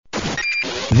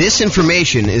This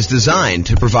information is designed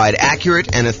to provide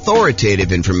accurate and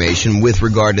authoritative information with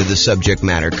regard to the subject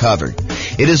matter covered.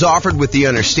 It is offered with the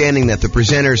understanding that the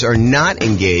presenters are not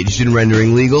engaged in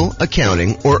rendering legal,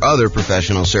 accounting, or other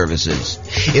professional services.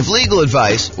 If legal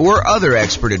advice or other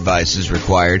expert advice is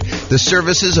required, the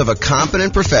services of a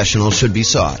competent professional should be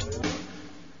sought.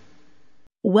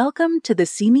 Welcome to the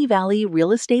Simi Valley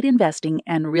Real Estate Investing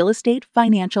and Real Estate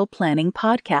Financial Planning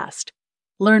Podcast.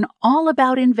 Learn all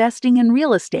about investing in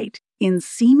real estate in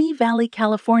Simi Valley,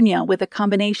 California, with a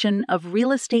combination of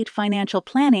real estate financial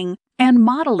planning and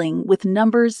modeling with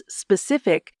numbers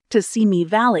specific to Simi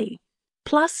Valley,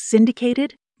 plus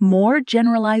syndicated, more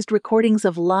generalized recordings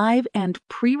of live and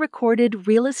pre-recorded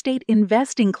real estate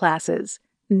investing classes,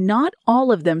 not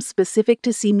all of them specific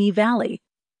to Simi Valley.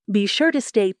 Be sure to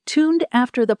stay tuned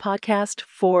after the podcast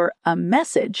for a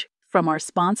message from our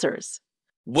sponsors.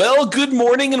 Well, good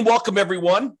morning and welcome,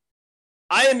 everyone.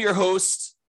 I am your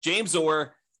host, James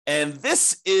Orr, and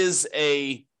this is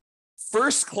a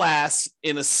first class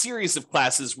in a series of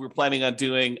classes we're planning on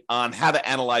doing on how to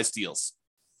analyze deals.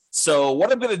 So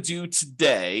what I'm going to do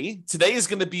today is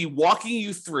going to be walking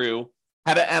you through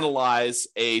how to analyze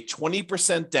a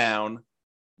 20% down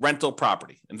rental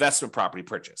property, investment property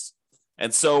purchase.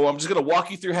 And so I'm just going to walk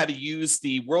you through how to use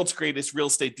the world's greatest real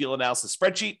estate deal analysis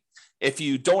spreadsheet. If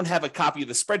you don't have a copy of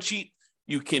the spreadsheet,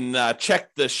 you can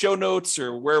check the show notes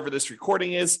or wherever this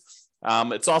recording is.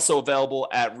 It's also available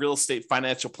at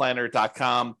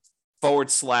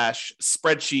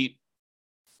realestateFinancialPlanner.com/spreadsheet.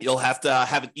 You'll have to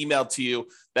have it emailed to you.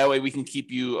 That way we can keep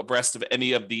you abreast of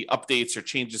any of the updates or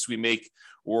changes we make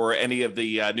or any of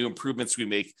the new improvements we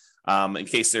make in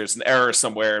case there's an error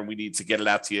somewhere and we need to get it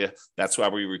out to you. That's why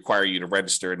we require you to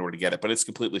register in order to get it, but it's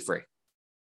completely free.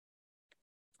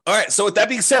 All right, so with that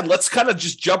being said, let's kind of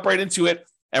just jump right into it,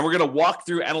 and we're going to walk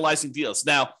through analyzing deals.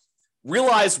 Now,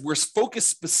 realize we're focused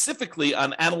specifically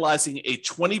on analyzing a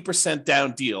 20%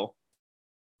 down deal,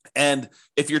 and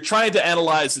if you're trying to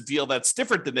analyze a deal that's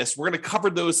different than this, we're going to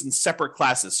cover those in separate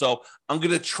classes. So I'm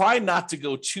going to try not to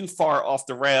go too far off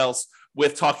the rails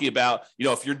with talking about,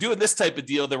 if you're doing this type of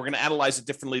deal, then we're going to analyze it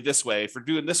differently this way. If we're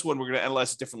doing this one, we're going to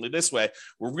analyze it differently this way.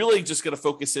 We're really just going to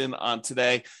focus in on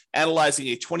today, analyzing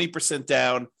a 20%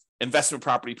 down investment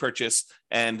property purchase,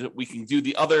 and we can do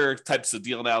the other types of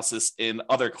deal analysis in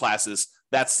other classes.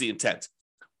 That's the intent.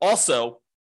 Also,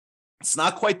 it's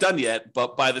not quite done yet,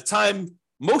 but by the time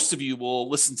most of you will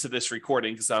listen to this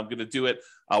recording, because I'm going to do it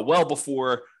well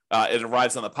before it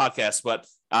arrives on the podcast, but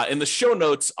in the show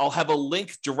notes, I'll have a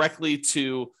link directly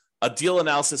to a deal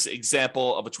analysis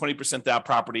example of a 20% down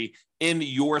property in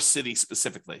your city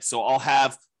specifically. So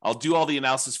I'll do all the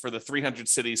analysis for the 300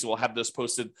 cities. So we'll have those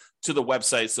posted to the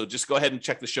website. So just go ahead and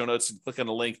check the show notes and click on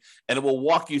the link, and it will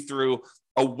walk you through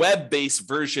a web-based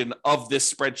version of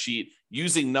this spreadsheet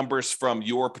using numbers from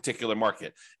your particular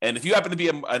market. And if you happen to be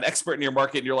an expert in your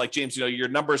market and you're like, James, your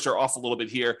numbers are off a little bit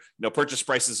here, purchase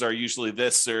prices are usually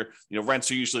this, or,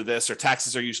 rents are usually this, or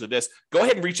taxes are usually this, go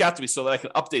ahead and reach out to me so that I can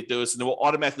update those, and it will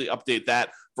automatically update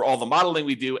that for all the modeling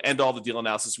we do and all the deal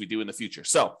analysis we do in the future.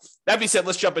 So that being said,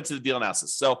 let's jump into the deal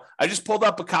analysis. So I just pulled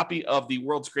up a copy of the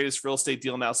world's greatest real estate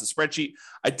deal analysis spreadsheet.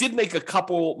 I did make a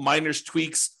couple minor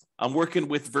tweaks. I'm working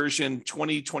with version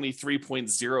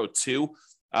 2023.02.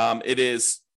 It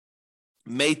is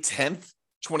May 10th,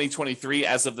 2023,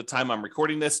 as of the time I'm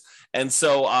recording this. And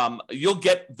so you'll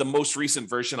get the most recent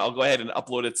version. I'll go ahead and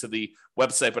upload it to the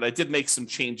website, but I did make some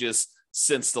changes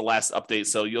since the last update.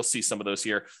 So you'll see some of those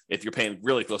here if you're paying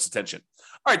really close attention.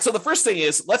 All right, so the first thing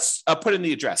is let's put in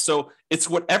the address. So it's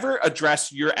whatever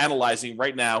address you're analyzing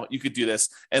right now, you could do this.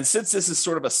 And since this is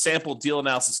sort of a sample deal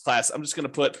analysis class, I'm just going to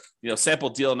put, sample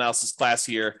deal analysis class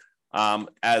here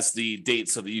as the date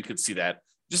so that you can see that.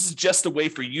 This is just a way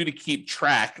for you to keep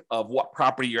track of what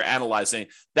property you're analyzing.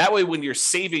 That way, when you're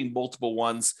saving multiple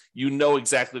ones, you know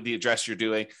exactly the address you're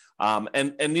doing.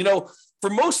 And for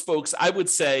most folks, I would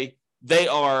say they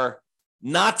are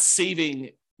not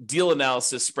saving deal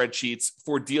analysis spreadsheets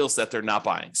for deals that they're not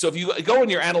buying. So if you go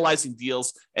and you're analyzing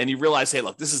deals and you realize, hey,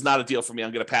 look, this is not a deal for me,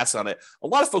 I'm going to pass on it. A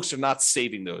lot of folks are not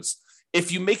saving those.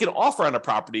 If you make an offer on a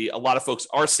property, a lot of folks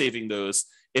are saving those.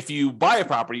 If you buy a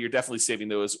property, you're definitely saving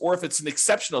those. Or if it's an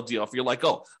exceptional deal, if you're like,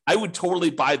 oh, I would totally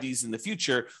buy these in the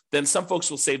future, then some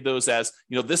folks will save those as,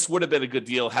 this would have been a good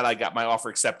deal had I got my offer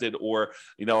accepted, or,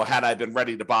 had I been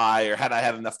ready to buy, or had I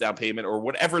had enough down payment, or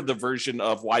whatever the version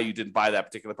of why you didn't buy that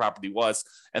particular property was.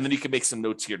 And then you can make some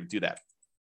notes here to do that.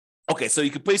 Okay, so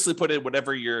you can basically put in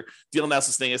whatever your deal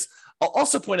analysis thing is. I'll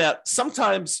also point out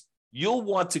sometimes you'll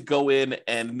want to go in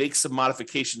and make some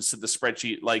modifications to the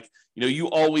spreadsheet. Like, you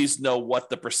always know what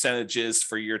the percentage is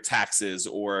for your taxes,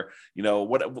 or,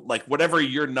 whatever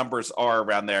your numbers are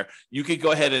around there. You could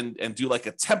go ahead and do like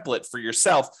a template for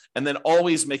yourself, and then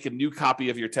always make a new copy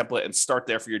of your template and start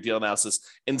there for your deal analysis,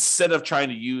 instead of trying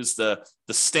to use the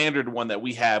standard one that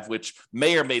we have, which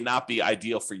may or may not be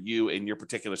ideal for you in your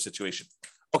particular situation.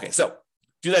 Okay, so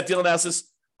do that deal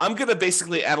analysis. I'm going to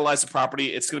basically analyze the property.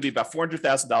 It's going to be about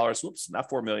 $400,000. Whoops, not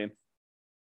 $4 million.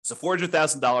 So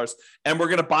 $400,000, and we're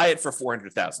going to buy it for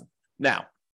 $400,000. Now,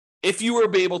 if you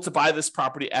were able to buy this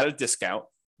property at a discount,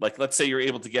 like let's say you're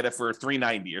able to get it for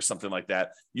 $390 or something like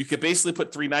that, you could basically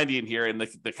put $390 in here, and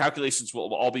the calculations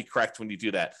will all be correct when you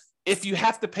do that. If you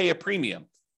have to pay a premium,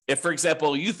 if, for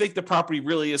example, you think the property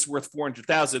really is worth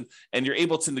 $400,000 and you're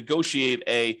able to negotiate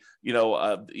you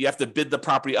have to bid the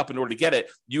property up in order to get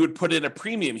it, you would put in a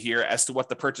premium here as to what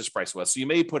the purchase price was. So you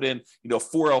may put in,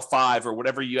 $405 or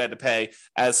whatever you had to pay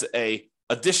as a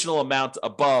additional amount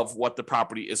above what the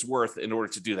property is worth in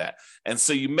order to do that. And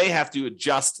so you may have to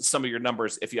adjust some of your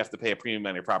numbers if you have to pay a premium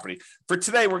on your property. For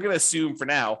today, we're going to assume for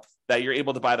now that you're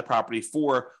able to buy the property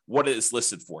for what it is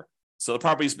listed for. So the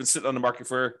property's been sitting on the market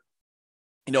for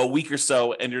a week or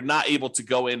so, and you're not able to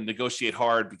go in and negotiate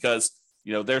hard because,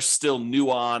 they're still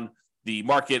new on the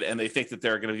market and they think that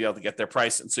they're going to be able to get their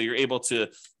price. And so you're able to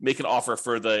make an offer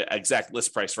for the exact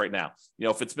list price right now.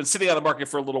 If it's been sitting on the market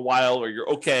for a little while, or you're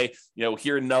okay,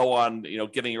 hear no on,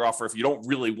 getting your offer. If you don't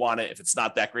really want it, if it's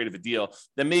not that great of a deal,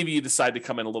 then maybe you decide to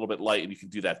come in a little bit light, and you can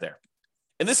do that there.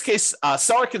 In this case,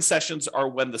 seller concessions are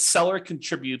when the seller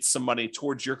contributes some money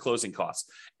towards your closing costs,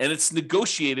 and it's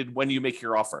negotiated when you make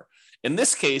your offer. In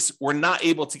this case, we're not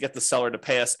able to get the seller to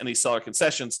pay us any seller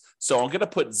concessions, so I'm going to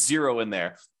put 0 in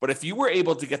there. But if you were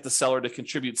able to get the seller to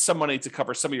contribute some money to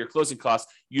cover some of your closing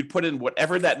costs, you'd put in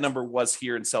whatever that number was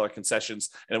here in seller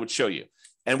concessions, and it would show you.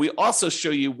 And we also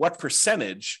show you what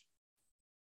percentage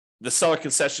the seller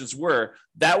concessions were.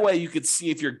 That way you could see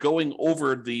if you're going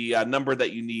over the number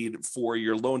that you need for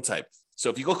your loan type. So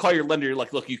if you go call your lender, you're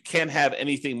like, look, you can't have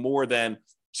anything more than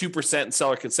 2% in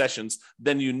seller concessions,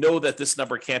 then you know that this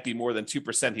number can't be more than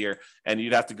 2% here. And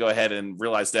you'd have to go ahead and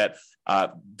realize that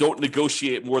don't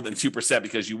negotiate more than 2%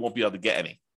 because you won't be able to get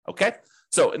any. Okay.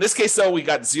 So in this case, though, we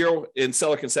got 0 in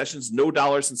seller concessions, no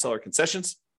dollars in seller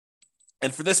concessions.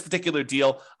 And for this particular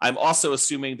deal, I'm also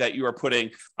assuming that you are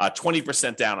putting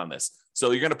 20% down on this.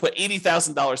 So you're going to put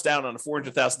 $80,000 down on a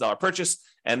 $400,000 purchase,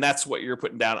 and that's what you're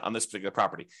putting down on this particular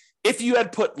property. If you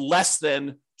had put less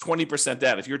than 20%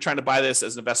 down, if you're trying to buy this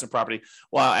as an investment property,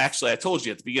 well, actually, I told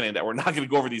you at the beginning that we're not going to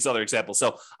go over these other examples.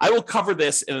 So I will cover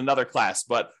this in another class,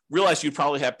 but realize you'd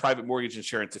probably have private mortgage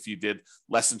insurance if you did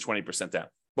less than 20% down.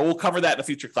 But we'll cover that in a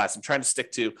future class. I'm trying to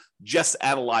stick to just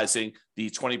analyzing the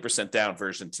 20% down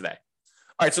version today.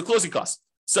 All right, so closing costs.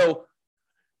 So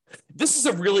this is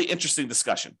a really interesting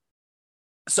discussion.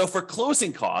 So for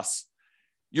closing costs,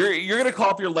 you're going to call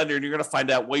up your lender and you're going to find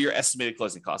out what your estimated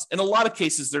closing costs. In a lot of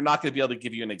cases, they're not going to be able to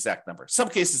give you an exact number. Some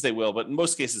cases they will, but in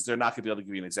most cases, they're not going to be able to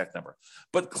give you an exact number.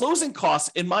 But closing costs,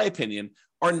 in my opinion,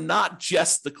 are not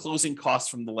just the closing costs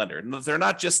from the lender. They're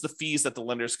not just the fees that the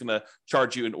lender is going to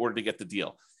charge you in order to get the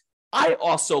deal. I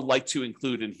also like to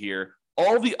include in here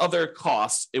all the other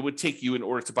costs it would take you in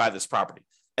order to buy this property.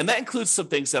 And that includes some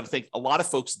things that I think a lot of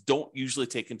folks don't usually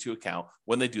take into account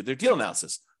when they do their deal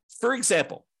analysis. For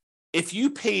example, if you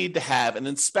paid to have an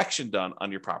inspection done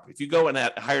on your property, if you go and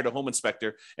hired a home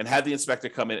inspector and had the inspector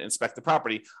come in and inspect the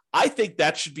property, I think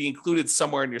that should be included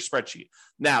somewhere in your spreadsheet.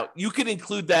 Now, you can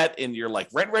include that in your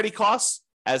rent ready costs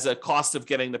as a cost of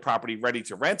getting the property ready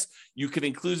to rent. You can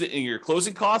include it in your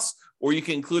closing costs, or you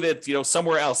can include it,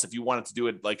 somewhere else if you wanted to do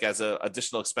it as an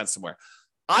additional expense somewhere.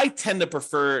 I tend to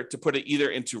prefer to put it either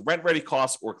into rent ready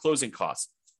costs or closing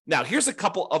costs. Now, here's a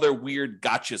couple other weird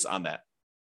gotchas on that.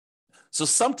 So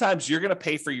sometimes you're going to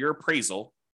pay for your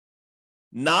appraisal,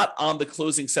 not on the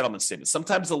closing settlement statement.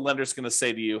 Sometimes the lender is going to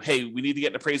say to you, hey, we need to get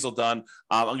an appraisal done.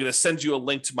 I'm going to send you a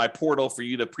link to my portal for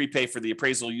you to prepay for the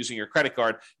appraisal using your credit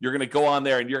card. You're going to go on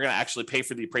there and you're going to actually pay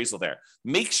for the appraisal there.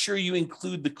 Make sure you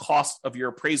include the cost of your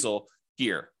appraisal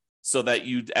here so that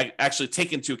you actually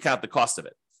take into account the cost of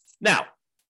it. Now,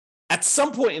 at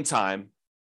some point in time,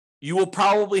 you will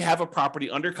probably have a property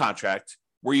under contract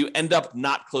where you end up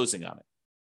not closing on it,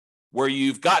 where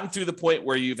you've gotten through the point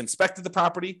where you've inspected the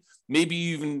property, maybe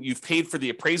you've paid for the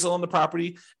appraisal on the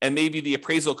property, and maybe the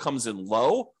appraisal comes in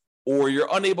low, or you're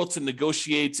unable to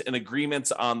negotiate an agreement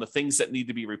on the things that need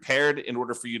to be repaired in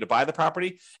order for you to buy the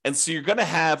property. And so you're going to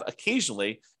have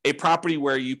occasionally a property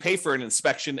where you pay for an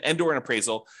inspection and or an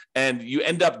appraisal, and you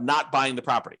end up not buying the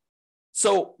property.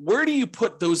 So where do you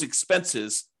put those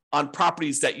expenses on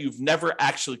properties that you've never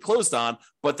actually closed on,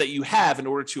 but that you have in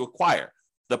order to acquire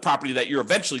the property that you're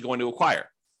eventually going to acquire.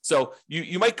 So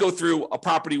you might go through a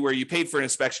property where you paid for an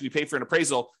inspection, you paid for an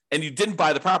appraisal, and you didn't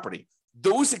buy the property.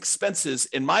 Those expenses,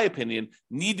 in my opinion,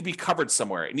 need to be covered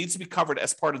somewhere. It needs to be covered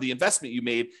as part of the investment you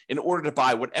made in order to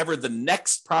buy whatever the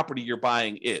next property you're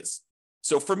buying is.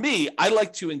 So for me, I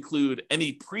like to include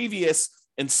any previous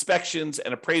inspections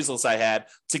and appraisals I had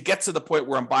to get to the point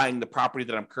where I'm buying the property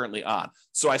that I'm currently on.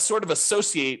 So I sort of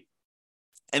associate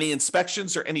any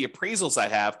inspections or any appraisals I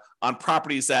have on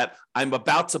properties that I'm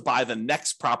about to buy the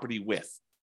next property with,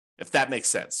 if that makes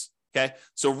sense. Okay.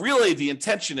 So really the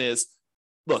intention is,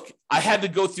 look, I had to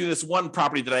go through this one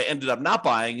property that I ended up not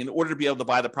buying in order to be able to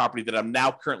buy the property that I'm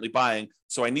now currently buying.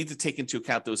 So I need to take into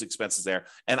account those expenses there.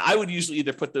 And I would usually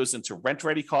either put those into rent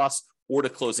ready costs or to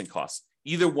closing costs.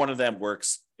 Either one of them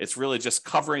works. It's really just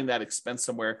covering that expense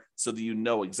somewhere so that you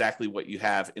know exactly what you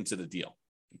have into the deal.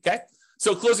 Okay.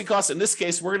 So closing costs, in this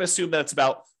case, we're going to assume that it's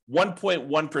about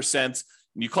 1.1%.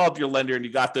 You call up your lender and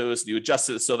you got those, and you adjust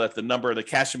it so that the number, the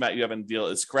cash amount you have in the deal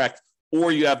is correct,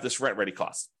 or you have this rent ready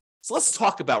cost. So let's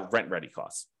talk about rent ready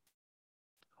costs.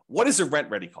 What is a rent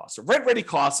ready cost? A rent ready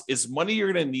cost is money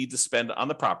you're going to need to spend on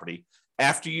the property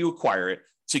after you acquire it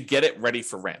to get it ready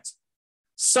for rent.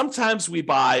 Sometimes we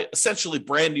buy essentially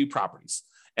brand new properties,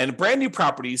 and brand new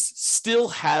properties still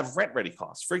have rent ready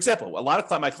costs. For example, a lot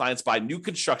of my clients buy new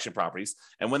construction properties,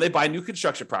 and when they buy new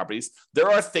construction properties, there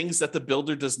are things that the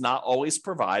builder does not always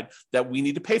provide that we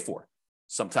need to pay for.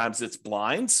 Sometimes it's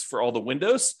blinds for all the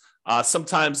windows.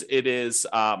 Sometimes it is,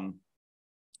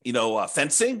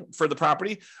 fencing for the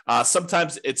property.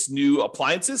 Sometimes it's new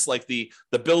appliances, like the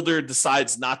builder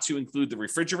decides not to include the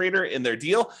refrigerator in their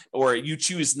deal, or you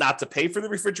choose not to pay for the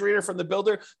refrigerator from the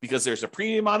builder because there's a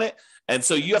premium on it. And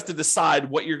so you have to decide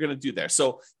what you're going to do there.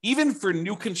 So even for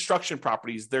new construction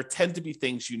properties, there tend to be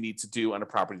things you need to do on a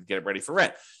property to get it ready for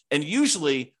rent. And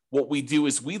usually what we do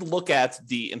is we look at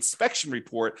the inspection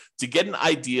report to get an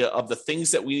idea of the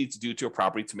things that we need to do to a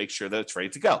property to make sure that it's ready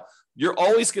to go. You're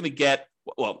always going to get,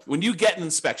 when you get an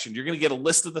inspection, you're going to get a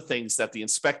list of the things that the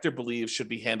inspector believes should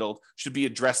be handled, should be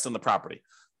addressed on the property.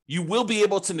 You will be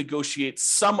able to negotiate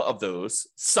some of those,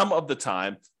 some of the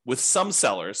time, with some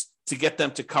sellers to get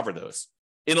them to cover those.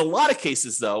 In a lot of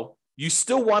cases, though, you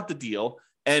still want the deal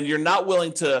and you're not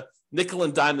willing to nickel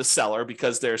and dime the seller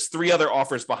because there's 3 other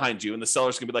offers behind you, and the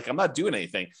seller's gonna be like, I'm not doing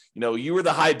anything. You were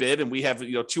the high bid, and we have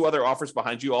 2 other offers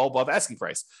behind you, all above asking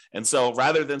price. And so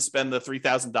rather than spend the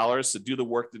 $3,000 to do the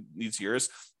work that needs yours,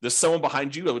 there's someone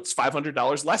behind you it's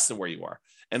 $500 less than where you are.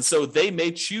 And so they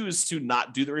may choose to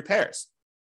not do the repairs.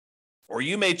 Or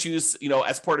you may choose,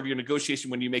 as part of your negotiation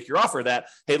when you make your offer that,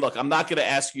 hey, look, I'm not going to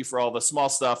ask you for all the small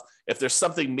stuff. If there's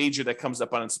something major that comes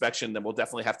up on inspection, then we'll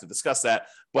definitely have to discuss that.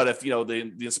 But if,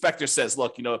 the inspector says,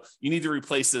 look, you need to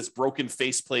replace this broken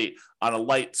faceplate on a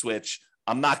light switch,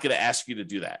 I'm not going to ask you to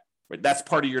do that. Right? That's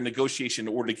part of your negotiation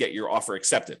in order to get your offer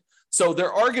accepted. So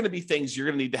there are going to be things you're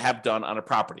going to need to have done on a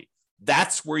property.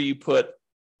 That's where you put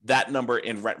that number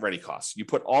in rent ready costs. You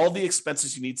put all the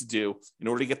expenses you need to do in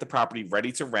order to get the property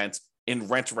ready to rent in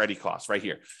rent ready costs right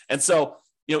here. And so,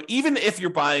 even if you're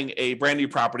buying a brand new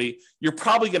property, you're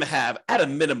probably going to have at a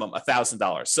minimum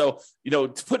 $1,000. So,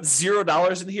 to put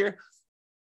 $0 in here,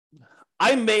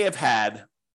 I may have had,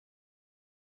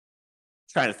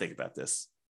 trying to think about this.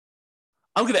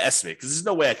 I'm going to estimate because there's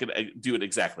no way I could do it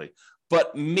exactly,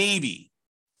 but maybe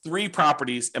 3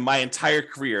 properties in my entire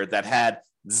career that had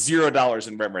 $0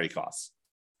 in rent ready costs.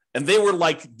 And they were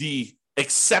like the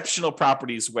exceptional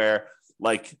properties where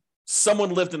someone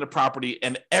lived in the property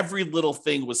and every little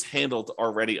thing was handled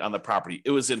already on the property.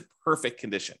 It was in perfect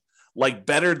condition,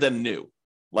 better than new,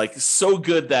 so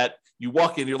good that you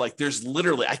walk in, you're like, there's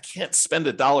literally, I can't spend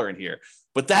 $1 in here.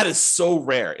 But that is so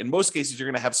rare. In most cases, you're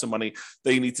going to have some money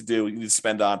that you need to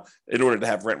spend on in order to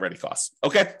have rent ready costs.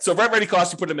 Okay. So rent ready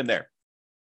costs, you put them in there.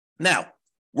 Now,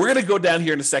 we're going to go down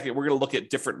here in a second. We're going to look at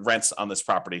different rents on this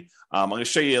property. I'm going to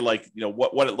show you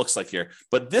what it looks like here.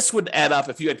 But this would add up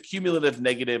if you had cumulative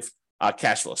negative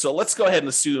cash flow. So let's go ahead and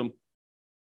assume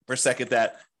for a second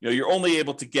that you're only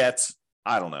able to get,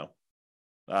 I don't know,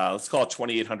 let's call it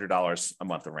 $2,800 a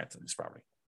month of rent on this property.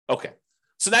 Okay.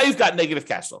 So now you've got negative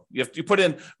cash flow. You put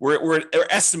in, we're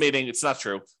estimating, it's not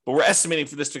true, but we're estimating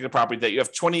for this particular property that you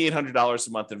have $2,800 a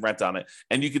month in rent on it.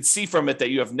 And you can see from it that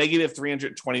you have negative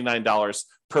 $329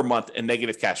 per month in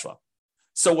negative cash flow.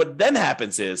 So what then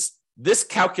happens is this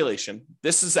calculation,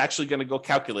 this is actually going to go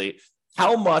calculate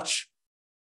how much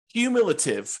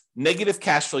cumulative negative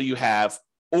cash flow you have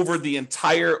over the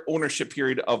entire ownership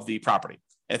period of the property.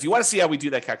 And if you want to see how we do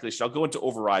that calculation, I'll go into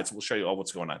overrides and we'll show you all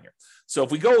what's going on here. So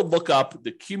if we go look up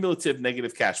the cumulative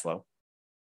negative cash flow,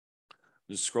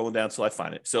 just scrolling down until I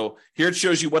find it. So here it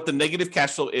shows you what the negative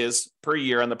cash flow is per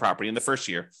year on the property in the first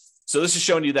year. So this is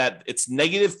showing you that it's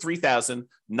negative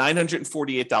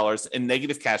 $3,948 in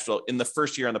negative cash flow in the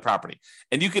first year on the property.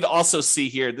 And you could also see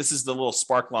here, this is the little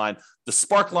spark line. The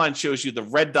spark line shows you, the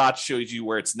red dot shows you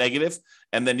where it's negative,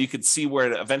 and then you can see where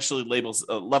it eventually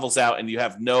levels out and you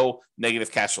have no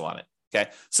negative cash flow on it. Okay,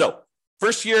 so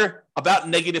first year, about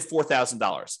negative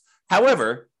 $4,000.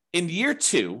 However, in year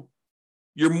 2,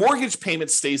 your mortgage payment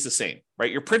stays the same,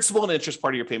 right? Your principal and interest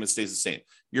part of your payment stays the same.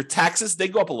 Your taxes, they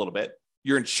go up a little bit.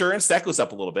 Your insurance, that goes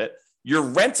up a little bit. Your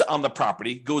rent on the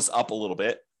property goes up a little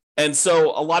bit. And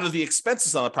so a lot of the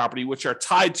expenses on the property, which are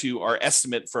tied to our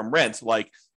estimate from rent,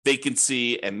 like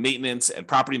vacancy and maintenance and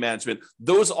property management,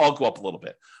 those all go up a little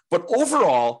bit. But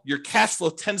overall, your cash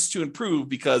flow tends to improve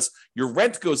because your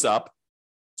rent goes up.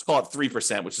 Let's call it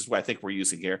 3%, which is what I think we're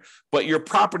using here. But your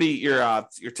property, your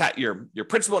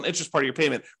principal and interest part of your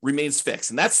payment remains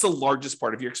fixed. And that's the largest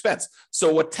part of your expense.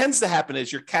 So what tends to happen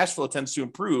is your cash flow tends to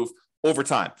improve over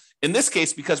time. In this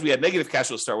case, because we had negative cash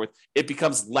flow to start with, it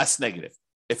becomes less negative.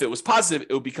 If it was positive,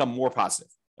 it would become more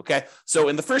positive. Okay. So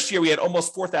in the first year, we had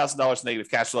almost $4,000 negative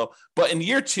cash flow, but in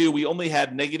year 2, we only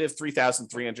had negative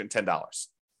 $3,310.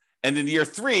 And in year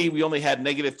 3, we only had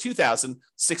negative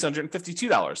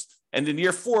 $2,652. And in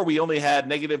year 4, we only had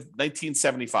negative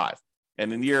 $1,975.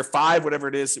 And in year 5, whatever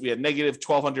it is, we had negative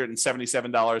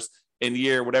 $1,277. In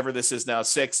year, whatever this is now,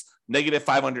 6, negative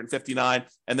 $559.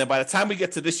 And then by the time we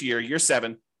get to this year, year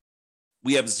 7,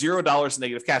 we have $0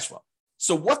 negative cash flow.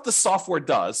 So what the software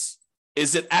does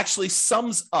is it actually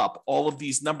sums up all of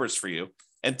these numbers for you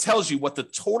and tells you what the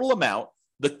total amount,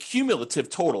 the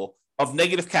cumulative total of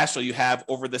negative cash flow you have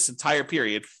over this entire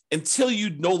period until you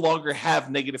no longer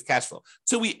have negative cash flow.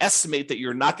 So we estimate that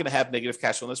you're not going to have negative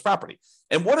cash flow on this property.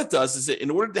 And what it does is that in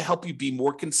order to help you be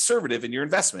more conservative in your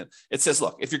investment, it says,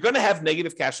 look, if you're going to have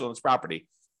negative cash flow on this property,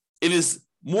 it is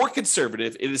more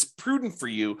conservative. It is prudent for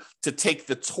you to take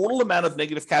the total amount of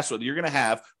negative cash flow that you're going to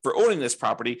have for owning this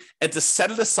property and to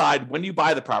set it aside when you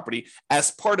buy the property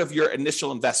as part of your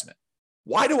initial investment.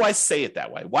 Why do I say it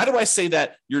that way? Why do I say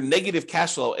that your negative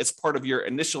cash flow is part of your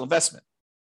initial investment?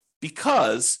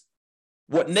 Because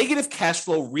what negative cash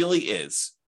flow really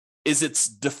is it's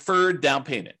deferred down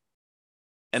payment.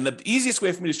 And the easiest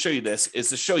way for me to show you this is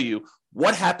to show you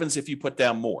what happens if you put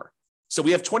down more. So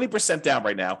we have 20% down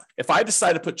right now. If I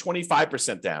decide to put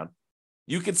 25% down,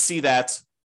 you can see that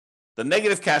the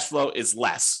negative cash flow is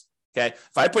less. Okay.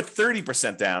 If I put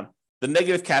 30% down, the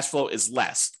negative cash flow is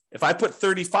less. If I put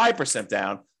 35%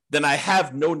 down, then I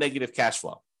have no negative cash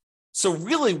flow. So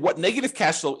really what negative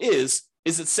cash flow is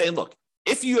it's saying, look,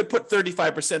 if you had put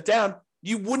 35% down,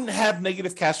 you wouldn't have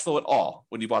negative cash flow at all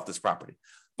when you bought this property.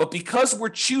 But because we're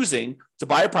choosing to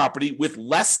buy a property with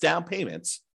less down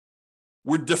payments,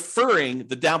 we're deferring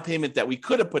the down payment that we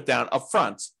could have put down up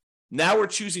front. Now we're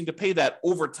choosing to pay that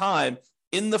over time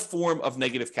in the form of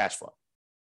negative cash flow.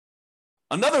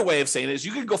 Another way of saying it is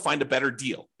you could go find a better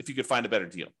deal if you could find a better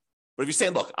deal. But if you're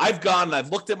saying, look, I've gone and I've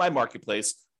looked at my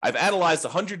marketplace, I've analyzed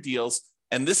 100 deals,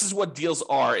 and this is what deals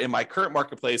are in my current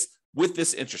marketplace with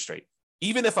this interest rate,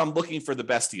 even if I'm looking for the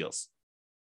best deals.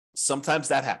 Sometimes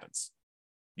that happens.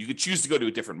 You could choose to go to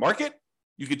a different market.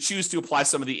 You could choose to apply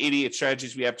some of the 88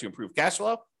 strategies we have to improve cash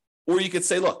flow. Or you could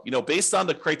say, look, based on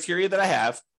the criteria that I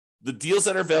have, the deals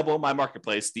that are available in my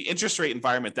marketplace, the interest rate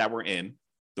environment that we're in,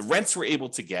 the rents we're able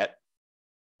to get,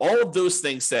 all of those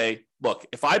things say, look,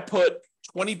 if I put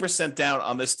 20% down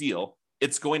on this deal,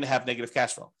 it's going to have negative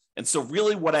cash flow. And so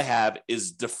really what I have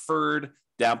is deferred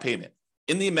down payment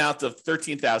in the amount of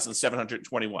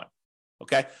 $13,721.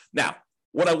 Okay. Now,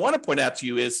 what I want to point out to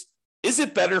you is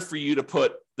it better for you to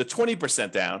put the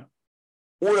 20% down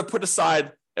or to put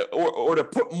aside or to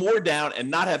put more down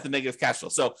and not have the negative cash flow?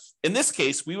 So in this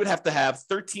case, we would have to have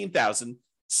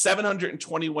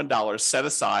 $13,721 set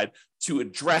aside to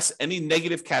address any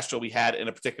negative cash flow we had in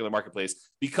a particular marketplace,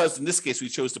 because in this case, we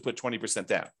chose to put 20%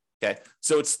 down. Okay.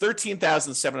 So it's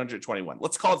 $13,721.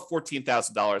 Let's call it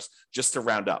 $14,000 just to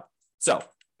round up. So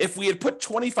if we had put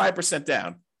 25%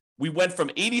 down, we went from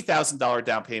 $80,000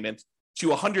 down payment to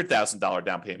 $100,000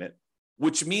 down payment,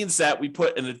 which means that we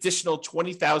put an additional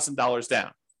 $20,000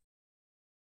 down.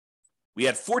 We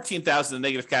had $14,000 in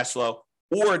negative cash flow,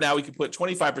 or now we can put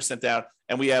 25% down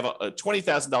and we have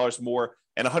 $20,000 more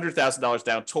and $100,000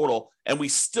 down total, and we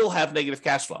still have negative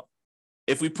cash flow.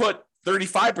 If we put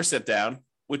 35% down,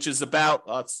 which is about,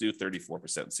 let's do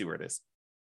 34% and see where it is.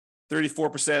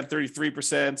 34%,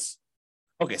 33%.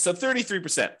 Okay, so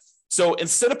 33%. So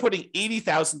instead of putting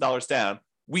 $80,000 down,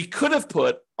 we could have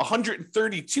put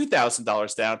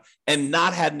 $132,000 down and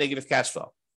not had negative cash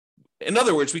flow. In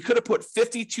other words, we could have put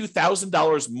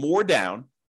 $52,000 more down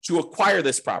to acquire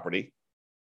this property,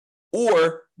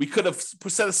 or we could have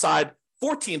set aside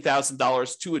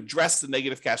 $14,000 to address the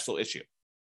negative cash flow issue.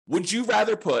 Would you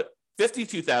rather put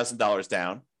 $52,000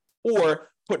 down or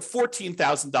put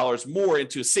 $14,000 more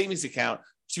into a savings account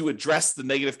to address the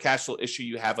negative cash flow issue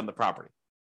you have on the property?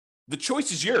 The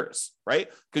choice is yours, right?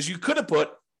 Because you could have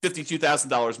put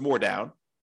 $52,000 more down,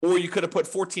 or you could have put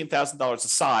 $14,000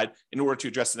 aside in order to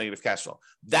address the negative cash flow.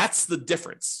 That's the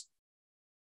difference,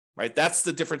 right? That's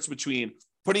the difference between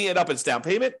putting it up as down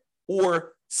payment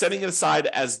or setting it aside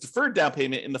as deferred down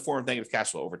payment in the form of negative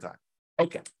cash flow over time.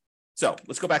 Okay, so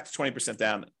let's go back to 20%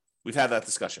 down. We've had that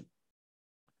discussion.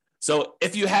 So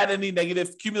if you had any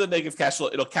cumulative negative cash flow,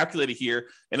 it'll calculate it here,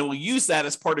 and it will use that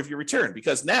as part of your return,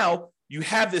 because now you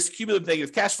have this cumulative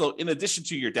negative cash flow in addition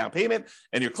to your down payment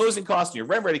and your closing costs and your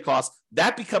rent ready costs.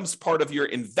 That becomes part of your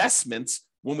investments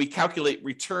when we calculate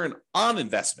return on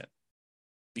investment,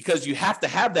 because you have to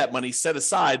have that money set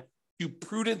aside to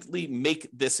prudently make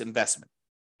this investment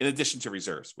in addition to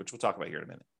reserves, which we'll talk about here in a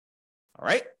minute. All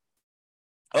right.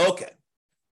 Okay.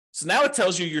 So now it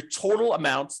tells you your total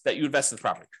amounts that you invest in the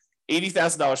property.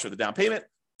 $80,000 for the down payment,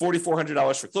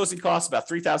 $4,400 for closing costs, about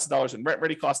 $3,000 in rent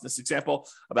ready costs in this example,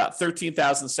 about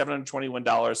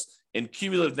 $13,721 in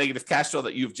cumulative negative cash flow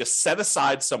that you've just set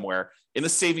aside somewhere in a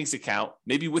savings account,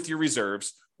 maybe with your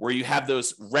reserves, where you have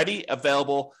those ready,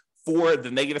 available for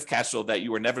the negative cash flow that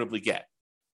you inevitably get.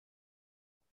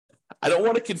 I don't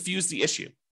want to confuse the issue.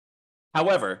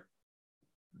 However,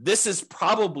 this is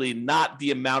probably not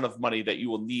the amount of money that you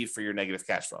will need for your negative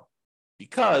cash flow,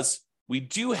 because we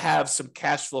do have some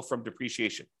cash flow from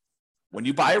depreciation. When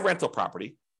you buy a rental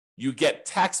property, you get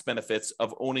tax benefits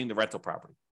of owning the rental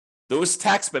property. Those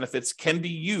tax benefits can be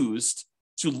used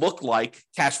to look like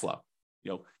cash flow,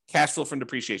 cash flow from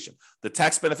depreciation. The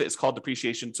tax benefit is called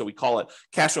depreciation, so we call it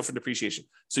cash flow from depreciation.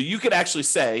 So you could actually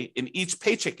say in each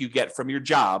paycheck you get from your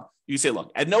job, you say,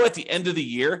 look, I know at the end of the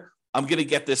year, I'm going to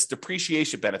get this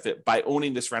depreciation benefit by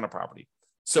owning this rental property.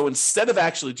 So instead of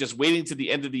actually just waiting to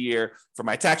the end of the year for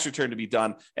my tax return to be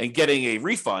done and getting a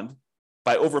refund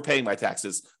by overpaying my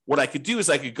taxes, what I could do is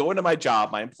I could go into my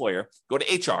job, my employer, go to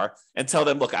HR and tell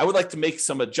them, look, I would like to make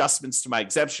some adjustments to my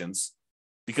exemptions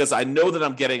because I know that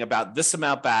I'm getting about this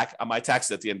amount back on my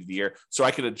taxes at the end of the year. So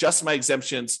I can adjust my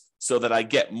exemptions so that I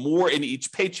get more in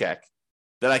each paycheck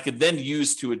that I could then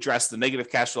use to address the negative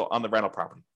cash flow on the rental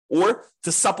property, or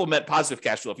to supplement positive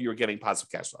cash flow if you were getting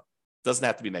positive cash flow. It doesn't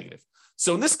have to be negative.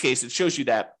 So in this case, it shows you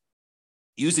that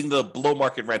using the below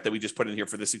market rent that we just put in here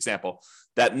for this example,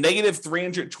 that negative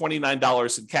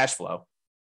 $329 in cash flow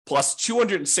plus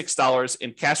 $206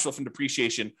 in cash flow from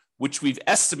depreciation, which we've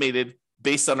estimated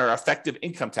based on our effective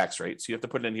income tax rate. So you have to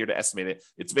put it in here to estimate it.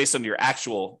 It's based on your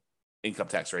actual income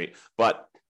tax rate. But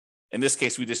in this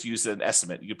case, we just use an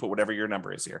estimate. You can put whatever your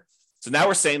number is here. So now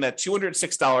we're saying that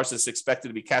 $206 is expected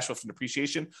to be cash flow from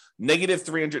depreciation, negative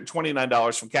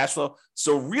 $329 from cash flow.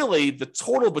 So really the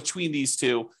total between these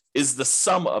two is the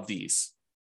sum of these,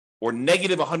 or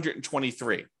negative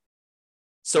 123.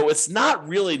 So it's not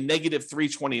really negative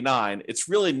 329, it's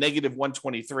really negative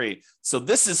 123. So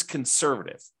this is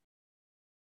conservative.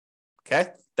 Okay,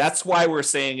 that's why we're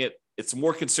saying it's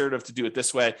more conservative to do it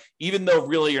this way, even though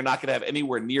really you're not going to have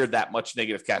anywhere near that much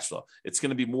negative cash flow. It's going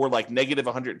to be more like negative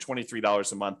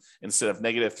 $123 a month instead of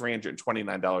negative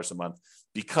 $329 a month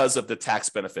because of the tax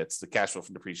benefits, the cash flow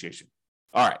from depreciation.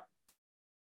 All right.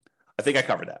 I think I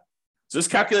covered that. So this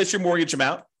calculates your mortgage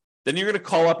amount. Then you're going to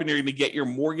call up and you're going to get your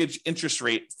mortgage interest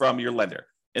rate from your lender.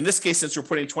 In this case, since we're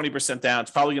putting 20% down,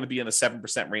 it's probably going to be in the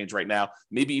 7% range right now,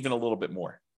 maybe even a little bit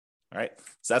more. All right.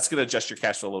 So that's going to adjust your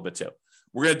cash flow a little bit too.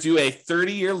 We're going to do a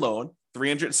 30-year loan,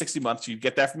 360 months. You'd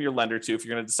get that from your lender too. If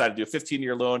you're going to decide to do a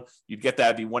 15-year loan, you'd get that.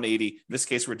 It'd be 180. In this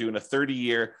case, we're doing a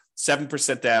 30-year,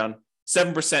 7% down,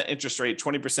 7% interest rate,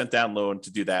 20% down loan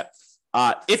to do that.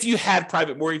 If you had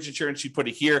private mortgage insurance, you put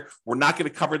it here. We're not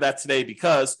going to cover that today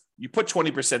because you put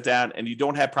 20% down and you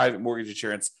don't have private mortgage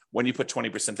insurance when you put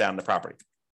 20% down in the property.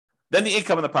 Then the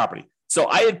income of the property. So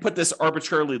I had put this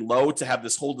arbitrarily low to have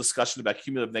this whole discussion about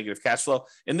cumulative negative cash flow.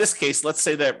 In this case, let's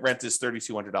say that rent is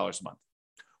 $3,200 a month,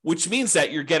 which means that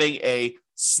you're getting a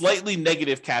slightly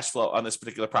negative cash flow on this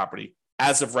particular property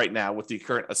as of right now with the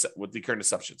current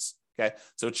assumptions. Okay,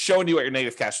 so it's showing you what your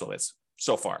negative cash flow is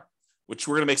so far, which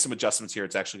we're going to make some adjustments here.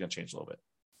 It's actually going to change a little bit.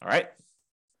 All right.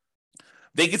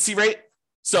 Vacancy rate.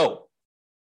 So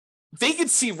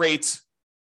vacancy rate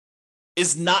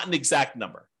is not an exact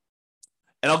number.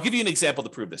 And I'll give you an example to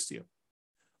prove this to you.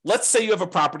 let's say you have a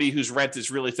property whose rent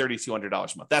is really $3,200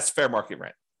 a month. That's fair market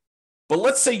rent. But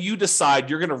let's say you decide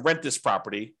you're going to rent this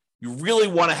property. You really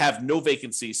want to have no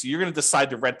vacancy. So you're going to decide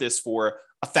to rent this for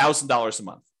 $1,000 a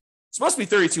month. It's supposed to be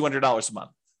 $3,200 a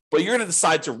month, but you're going to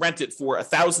decide to rent it for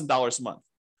 $1,000 a month.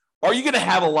 Are you going to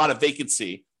have a lot of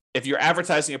vacancy if you're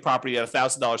advertising a property at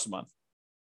 $1,000 a month?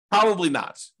 Probably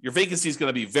not. Your vacancy is going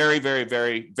to be very, very,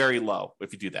 very, very low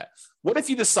if you do that. What if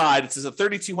you decide it's a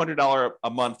 $3,200 a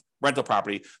month rental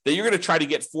property that you're going to try to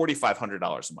get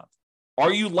 $4,500 a month?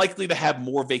 Are you likely to have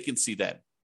more vacancy then?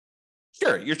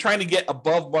 Sure, you're trying to get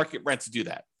above market rent to do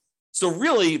that. So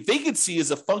really, vacancy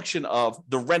is a function of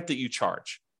the rent that you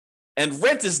charge. And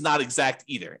rent is not exact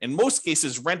either. In most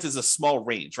cases, rent is a small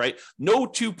range, right? No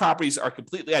two properties are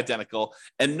completely identical,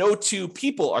 and no two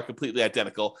people are completely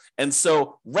identical. And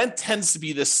so rent tends to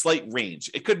be this slight range.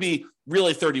 It could be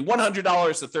really $3,100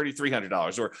 to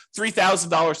 $3,300 or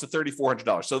 $3,000 to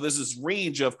 $3,400. So there's this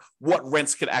range of what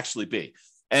rents could actually be.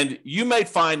 And you might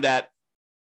find that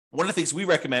one of the things we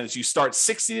recommend is you start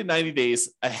 60 to 90 days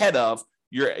ahead of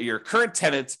your current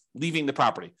tenant leaving the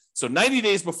property. So 90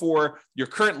 days before your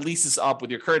current lease is up with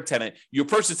your current tenant, you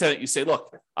approach the tenant, you say,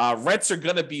 look, rents are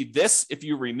going to be this if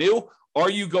you renew. Are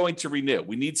you going to renew?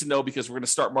 We need to know because we're going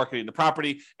to start marketing the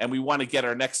property and we want to get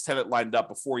our next tenant lined up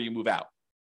before you move out.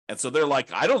 And so they're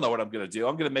like, I don't know what I'm going to do.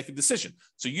 I'm going to make a decision.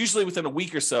 So usually within a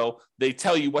week or so, they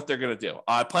tell you what they're going to do.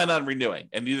 I plan on renewing.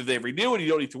 And either they renew and you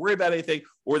don't need to worry about anything,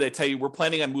 or they tell you we're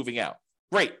planning on moving out.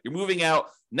 Great, you're moving out.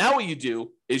 Now what you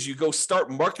do is you go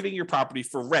start marketing your property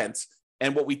for rent.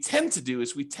 And what we tend to do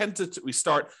is we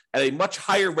start at a much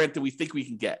higher rent than we think we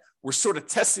can get. We're sort of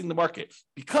testing the market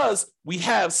because we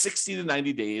have 60 to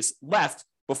 90 days left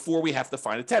before we have to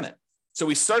find a tenant. So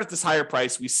we start at this higher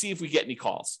price. We see if we get any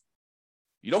calls.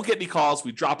 You don't get any calls,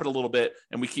 we drop it a little bit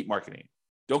and we keep marketing.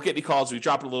 Don't get any calls, we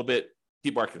drop it a little bit,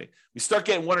 keep marketing. We start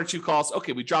getting one or two calls.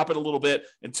 Okay, we drop it a little bit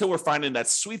until we're finding that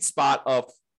sweet spot of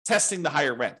testing the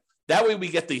higher rent. That way we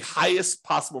get the highest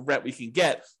possible rent we can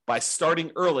get by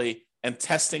starting early and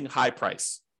testing high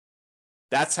price.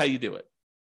 That's how you do it.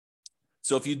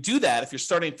 So if you do that, if you're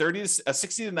starting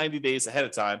 60 to 90 days ahead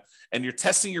of time and you're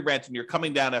testing your rent and you're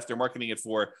coming down after marketing it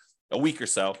for a week or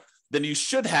so, then you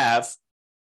should have,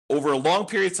 over a long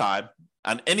period of time,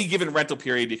 on any given rental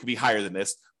period, it could be higher than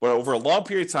this, but over a long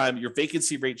period of time, your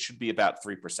vacancy rate should be about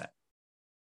 3%.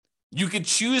 You could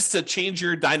choose to change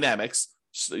your dynamics,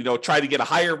 try to get a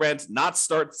higher rent, not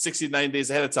start 60 to 90 days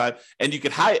ahead of time, and you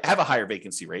could have a higher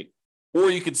vacancy rate. Or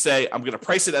you could say, I'm going to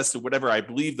price it as to whatever I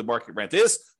believe the market rent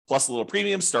is, plus a little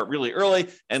premium, start really early,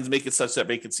 and make it such that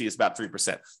vacancy is about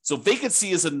 3%. So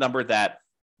vacancy is a number that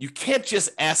you can't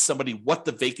just ask somebody what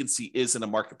the vacancy is in a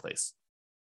marketplace,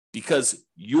 because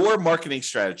your marketing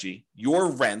strategy, your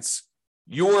rents,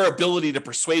 your ability to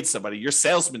persuade somebody, your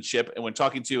salesmanship, and when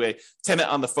talking to a tenant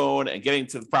on the phone and getting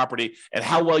to the property and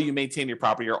how well you maintain your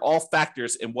property are all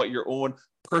factors in what your own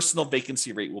personal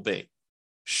vacancy rate will be.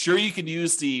 Sure, you can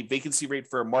use the vacancy rate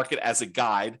for a market as a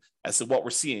guide as to what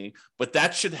we're seeing, but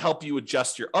that should help you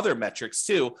adjust your other metrics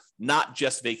too, not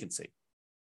just vacancy.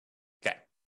 Okay,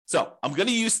 so I'm going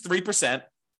to use 3%,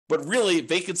 but really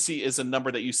vacancy is a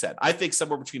number that you said. I think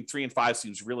somewhere between 3 and 5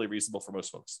 seems really reasonable for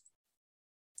most folks.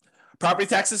 Property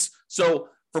taxes. So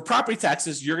for property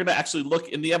taxes, you're going to actually look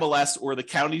in the MLS or the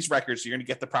county's records. You're going to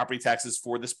get the property taxes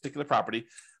for this particular property.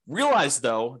 Realize,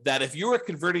 though, that if you are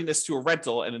converting this to a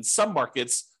rental, and in some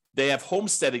markets, they have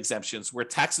homestead exemptions where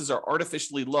taxes are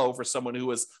artificially low for someone who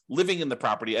is living in the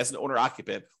property as an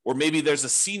owner-occupant, or maybe there's a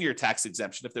senior tax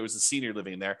exemption if there was a senior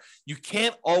living there. You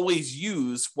can't always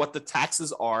use what the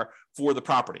taxes are for the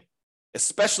property,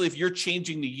 especially if you're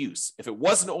changing the use. If it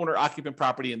was an owner-occupant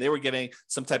property and they were getting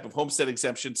some type of homestead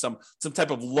exemption, some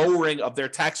type of lowering of their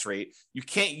tax rate, you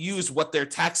can't use what their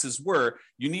taxes were.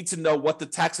 You need to know what the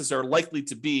taxes are likely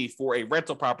to be for a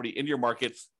rental property in your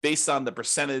market based on the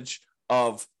percentage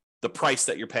of the price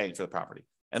that you're paying for the property.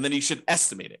 And then you should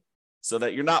estimate it so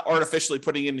that you're not artificially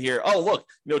putting in here, oh, look,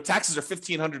 taxes are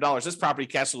 $1,500. This property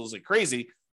cash flows like crazy.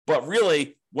 But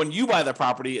really, when you buy the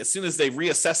property, as soon as they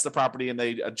reassess the property and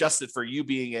they adjust it for you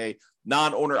being a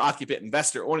non-owner occupant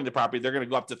investor owning the property, they're going to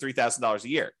go up to $3,000 a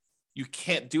year. You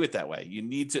can't do it that way. You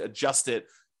need to adjust it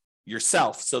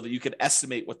yourself so that you can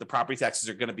estimate what the property taxes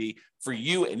are going to be for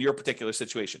you in your particular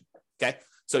situation. Okay.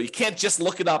 So you can't just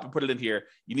look it up and put it in here.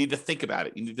 You need to think about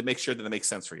it. You need to make sure that it makes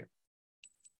sense for you.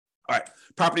 All right.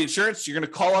 Property insurance. You're going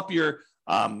to call up your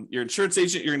insurance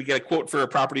agent. You're going to get a quote for a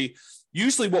property.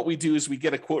 Usually what we do is we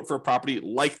get a quote for a property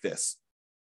like this.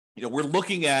 We're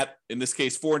looking at, in this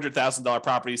case, $400,000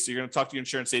 properties. So you're going to talk to your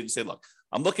insurance agent and say, look,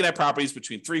 I'm looking at properties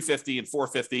between $350,000 and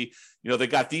 $450,000. They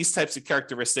got these types of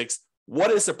characteristics.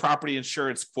 what is a property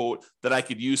insurance quote that I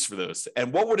could use for those?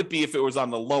 And what would it be if it was on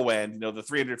the low end, the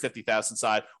 350,000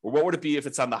 side, or what would it be if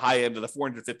it's on the high end of the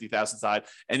 450,000 side?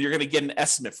 And you're going to get an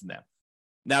estimate from them.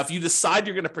 Now, if you decide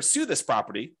you're going to pursue this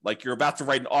property, like you're about to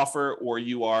write an offer, or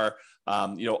you are,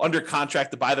 under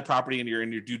contract to buy the property and you're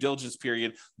in your due diligence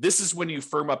period, this is when you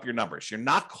firm up your numbers. You're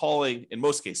not calling, in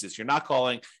most cases, you're not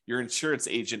calling your insurance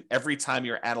agent every time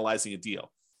you're analyzing a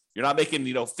deal. You're not making,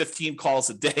 15 calls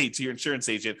a day to your insurance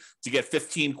agent to get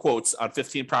 15 quotes on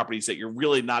 15 properties that you're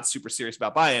really not super serious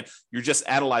about buying. You're just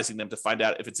analyzing them to find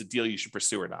out if it's a deal you should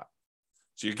pursue or not.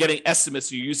 So you're getting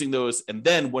estimates, you're using those. And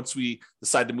then once we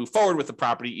decide to move forward with the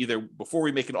property, either before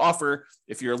we make an offer,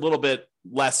 if you're a little bit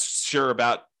less sure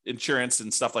about insurance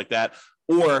and stuff like that,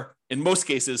 or in most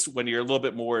cases, when you're a little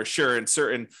bit more sure and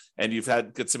certain and you've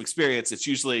got some experience, it's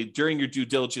usually during your due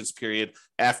diligence period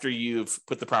after you've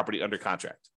put the property under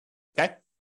contract. Okay.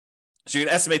 So you're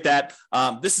going to estimate that.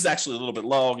 This is actually a little bit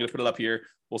low. I'm going to put it up here.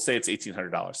 We'll say it's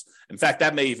 $1,800. In fact,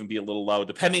 that may even be a little low,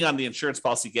 depending on the insurance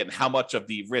policy you get and how much of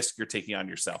the risk you're taking on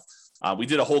yourself. We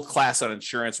did a whole class on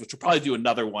insurance, which we'll probably do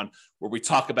another one where we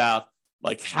talk about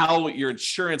like how your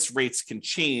insurance rates can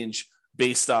change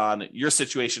based on your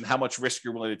situation, how much risk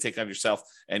you're willing to take on yourself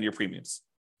and your premiums.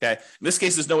 Okay. In this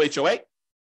case, there's no HOA.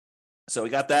 So we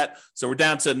got that. So we're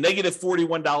down to negative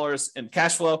 $41 in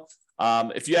cash flow.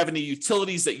 If you have any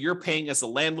utilities that you're paying as a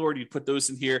landlord, you put those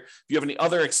in here. If you have any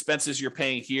other expenses you're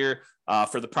paying here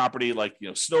for the property, like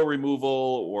snow removal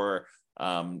or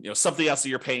something else that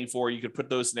you're paying for, you could put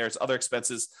those in there as other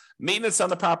expenses. Maintenance on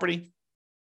the property.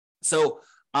 So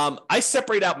I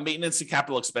separate out maintenance and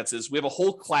capital expenses. We have a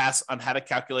whole class on how to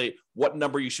calculate what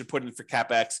number you should put in for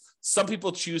CapEx. Some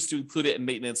people choose to include it in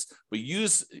maintenance, but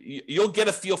you'll get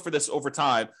a feel for this over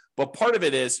time. But part of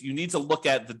it is you need to look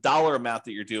at the dollar amount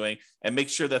that you're doing and make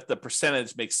sure that the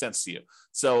percentage makes sense to you.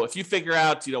 So if you figure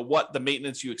out, what the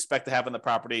maintenance you expect to have on the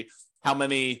property, how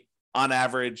many on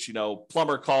average,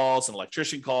 plumber calls and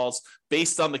electrician calls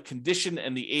based on the condition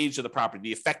and the age of the property,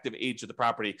 the effective age of the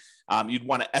property. You'd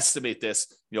want to estimate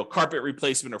this, carpet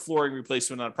replacement or flooring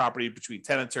replacement on a property between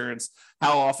tenant turns,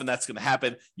 how often that's going to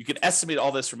happen. You can estimate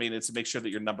all this for maintenance and make sure that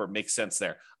your number makes sense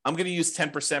there. I'm going to use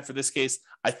 10% for this case.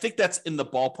 I think that's in the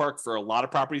ballpark for a lot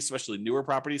of properties, especially newer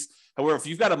properties. However, if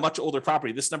you've got a much older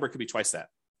property, this number could be twice that.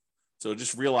 So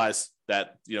just realize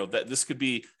that, that this could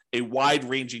be a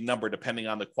wide-ranging number depending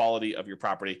on the quality of your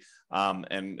property,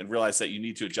 and realize that you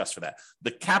need to adjust for that.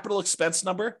 The capital expense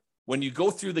number, when you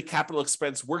go through the capital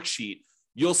expense worksheet,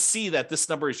 you'll see that this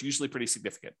number is usually pretty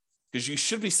significant because you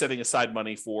should be setting aside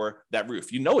money for that roof.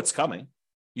 It's coming.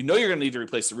 You're going to need to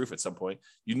replace the roof at some point.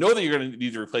 That you're going to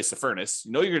need to replace the furnace.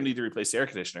 You're going to need to replace the air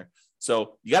conditioner.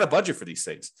 So you got to budget for these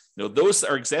things. Those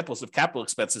are examples of capital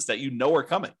expenses that are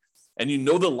coming. And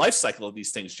the life cycle of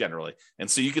these things generally. And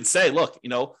so you could say, look,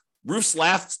 roofs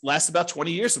last about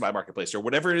 20 years in my marketplace or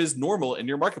whatever it is normal in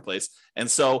your marketplace.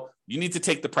 And so you need to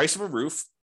take the price of a roof,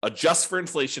 adjust for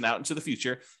inflation out into the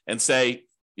future and say,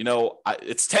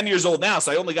 it's 10 years old now,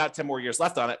 so I only got 10 more years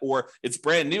left on it. Or it's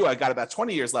brand new, I got about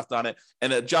 20 years left on it,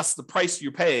 and adjust the price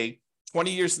you're paying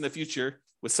 20 years in the future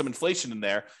with some inflation in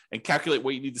there and calculate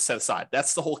what you need to set aside.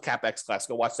 That's the whole CapEx class.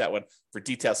 Go watch that one for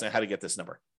details on how to get this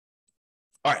number.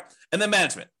 All right. And then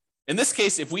management. In this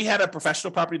case, if we had a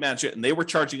professional property manager and they were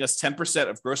charging us 10%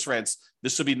 of gross rents,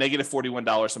 this would be negative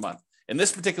 $41 a month. In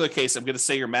this particular case, I'm going to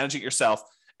say you're managing it yourself,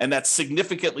 and that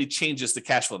significantly changes the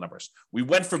cash flow numbers. We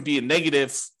went from being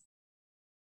negative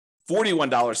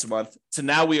 $41 a month to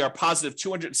now we are positive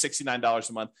 $269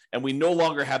 a month, and we no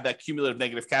longer have that cumulative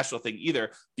negative cash flow thing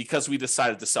either because we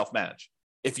decided to self-manage.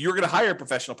 If you're going to hire a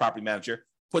professional property manager,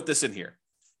 put this in here.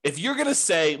 If you're going to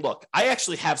say, look, I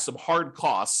actually have some hard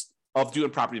costs of doing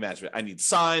property management. I need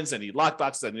signs, I need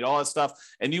lockboxes, I need all that stuff.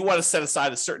 And you want to set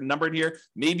aside a certain number in here.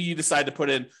 Maybe you decide to put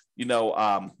in,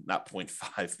 not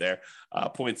 0.5 there,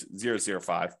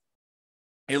 0.005.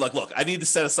 You're like, look, I need to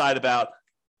set aside about,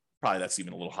 probably that's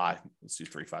even a little high. Let's do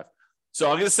 3.5. So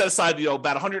I'm going to set aside,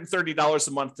 about $130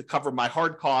 a month to cover my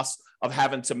hard costs of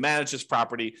having to manage this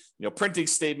property, printing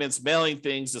statements, mailing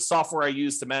things, the software I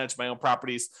use to manage my own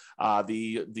properties,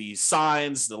 the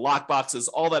signs, the lock boxes,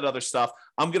 all that other stuff.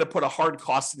 I'm going to put a hard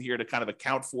cost in here to kind of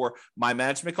account for my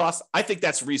management costs. I think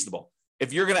that's reasonable.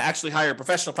 If you're going to actually hire a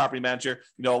professional property manager,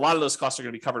 a lot of those costs are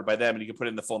going to be covered by them and you can put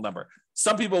in the full number.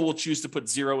 Some people will choose to put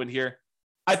 0 in here.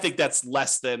 I think that's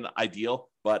less than ideal,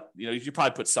 but you should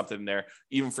probably put something in there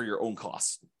even for your own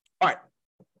costs. All right.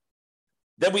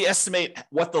 Then we estimate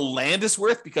what the land is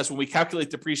worth because when we calculate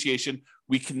depreciation,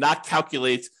 we cannot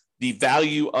calculate the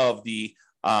value of the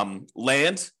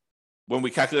land when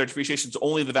we calculate our depreciation, it's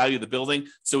only the value of the building.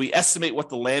 So we estimate what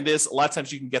the land is. A lot of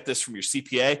times you can get this from your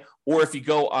CPA, or if you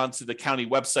go onto the county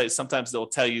website, sometimes they'll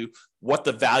tell you what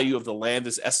the value of the land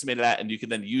is estimated at, and you can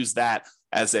then use that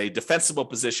as a defensible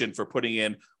position for putting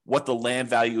in what the land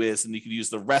value is, and you can use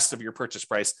the rest of your purchase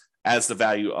price as the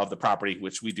value of the property,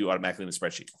 which we do automatically in the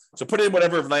spreadsheet. So put in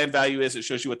whatever land value is. It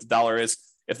shows you what the dollar is.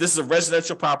 If this is a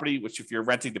residential property, which if you're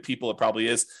renting to people, it probably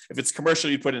is. If it's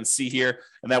commercial, you put in C here,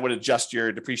 and that would adjust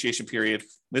your depreciation period. In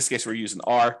this case, we're using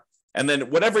R. And then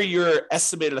whatever your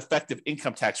estimated effective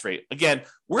income tax rate, again,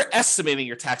 we're estimating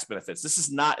your tax benefits. This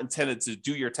is not intended to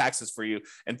do your taxes for you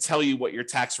and tell you what your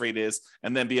tax rate is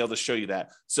and then be able to show you that.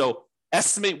 So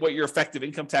estimate what your effective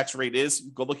income tax rate is.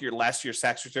 Go look at your last year's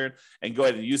tax return and go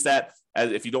ahead and use that.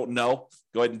 As if you don't know,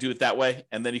 go ahead and do it that way.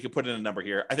 And then you can put in a number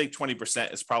here. I think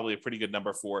 20% is probably a pretty good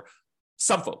number for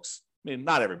some folks. I mean,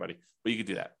 not everybody, but you can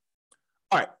do that.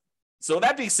 All right. So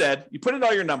that being said, you put in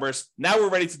all your numbers. Now we're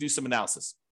ready to do some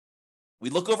analysis. We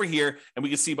look over here and we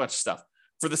can see a bunch of stuff.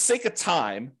 For the sake of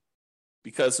time,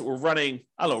 because we're running,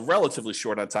 I don't know, relatively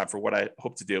short on time for what I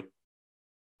hope to do,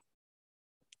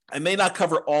 I may not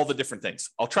cover all the different things.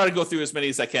 I'll try to go through as many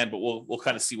as I can, but we'll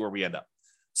kind of see where we end up.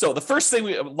 So the first thing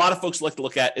a lot of folks like to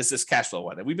look at is this cash flow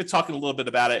one. And we've been talking a little bit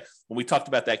about it when we talked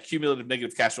about that cumulative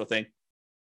negative cash flow thing.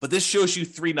 But this shows you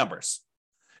three numbers.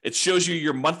 It shows you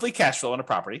your monthly cash flow on a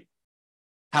property,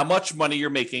 how much money you're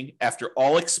making after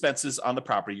all expenses on the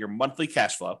property, your monthly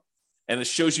cash flow. And it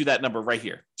shows you that number right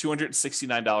here,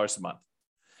 $269 a month.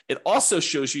 It also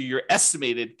shows you your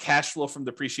estimated cash flow from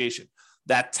depreciation,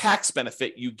 that tax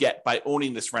benefit you get by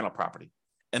owning this rental property.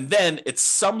 And then it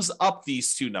sums up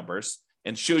these two numbers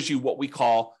and shows you what we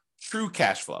call true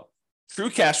cash flow.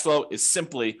 True cash flow is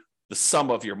simply the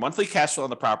sum of your monthly cash flow on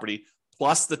the property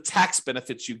plus the tax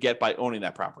benefits you get by owning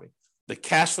that property, the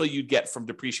cash flow you get from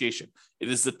depreciation. It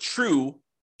is the true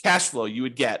cash flow you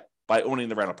would get by owning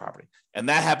the rental property. And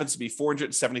that happens to be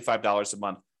 $475 a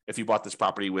month if you bought this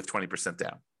property with 20%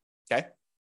 down, okay?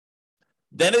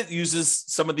 Then it uses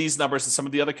some of these numbers and some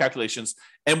of the other calculations,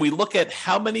 and we look at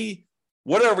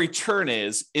what our return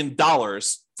is in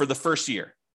dollars for the first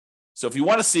year. So if you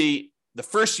want to see the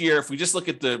first year, if we just look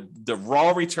at the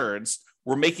raw returns,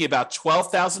 we're making about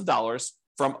 $12,000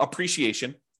 from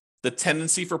appreciation. The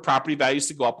tendency for property values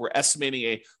to go up, we're estimating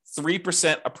a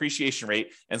 3% appreciation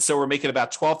rate. And so we're making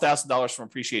about $12,000 from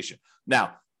appreciation.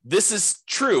 Now, this is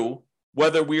true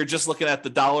whether we are just looking at the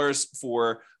dollars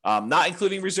for not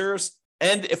including reserves,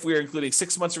 and if we're including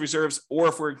 6 months of reserves, or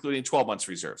if we're including 12 months of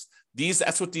reserves.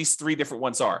 That's what these three different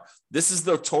ones are. This is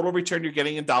the total return you're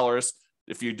getting in dollars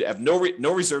if you have no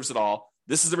reserves at all.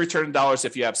 This is the return in dollars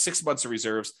if you have 6 months of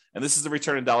reserves, and this is the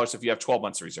return in dollars if you have 12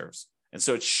 months of reserves. And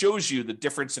so it shows you the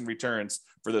difference in returns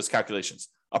for those calculations.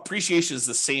 Appreciation is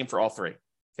the same for all three,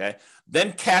 okay?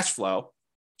 Then cash flow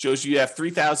shows you have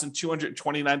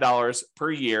 $3,229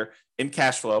 per year in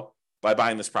cash flow by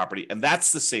buying this property, and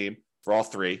that's the same for all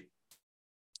three.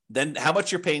 Then how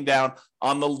much you're paying down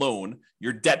on the loan,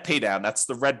 your debt pay down, that's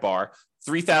the red bar,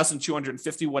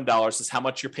 $3,251 is how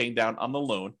much you're paying down on the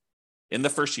loan in the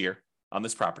first year on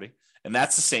this property, and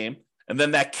that's the same. And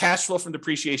then that cash flow from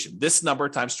depreciation, this number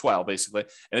times 12, basically,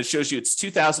 and it shows you it's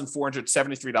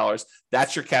 $2,473.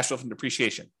 That's your cash flow from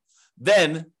depreciation.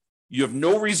 Then you have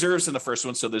no reserves in the first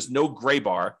one, so there's no gray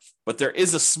bar, but there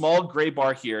is a small gray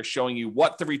bar here showing you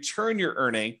what the return you're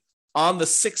earning on the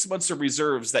 6 months of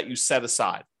reserves that you set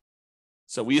aside.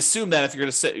 So we assume that if you're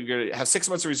going to have 6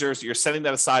 months of reserves, you're setting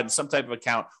that aside in some type of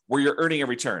account where you're earning a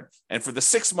return. And for the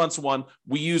 6 months one,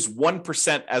 we use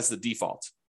 1% as the default.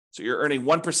 So you're earning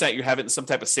 1%, you have it in some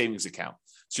type of savings account.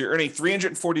 So you're earning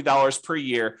 $340 per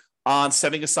year on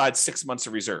setting aside 6 months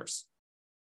of reserves.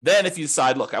 Then if you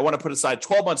decide, look, I want to put aside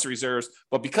 12 months of reserves,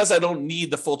 but because I don't need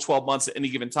the full 12 months at any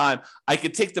given time, I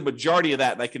could take the majority of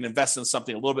that and I can invest in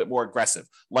something a little bit more aggressive,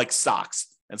 like stocks.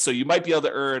 And so you might be able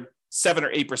to earn 7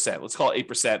 or 8%. Let's call it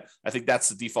 8%. I think that's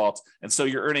the default. And so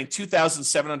you're earning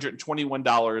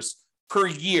 $2,721 per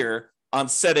year on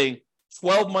setting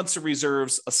 12 months of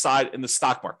reserves aside in the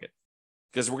stock market.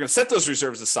 Because we're going to set those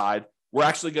reserves aside, we're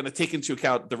actually going to take into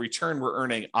account the return we're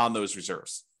earning on those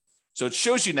reserves. So it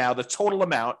shows you now the total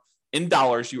amount in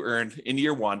dollars you earned in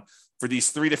year one for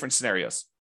these three different scenarios.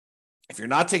 If you're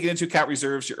not taking into account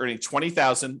reserves, you're earning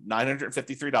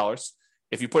 $20,953.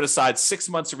 If you put aside 6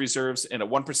 months of reserves in a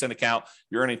 1% account,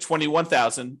 you're earning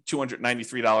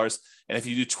 $21,293. And if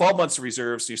you do 12 months of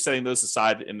reserves, so you're setting those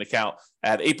aside in the account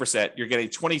at 8%, you're getting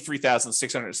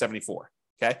 $23,674.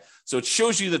 Okay. So it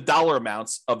shows you the dollar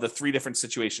amounts of the three different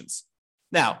situations.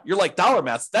 Now, you're like, dollar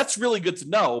amounts, that's really good to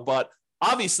know, but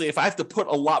Obviously, if I have to put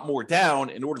a lot more down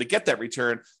in order to get that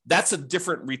return, that's a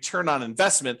different return on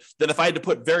investment than if I had to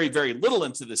put very, very little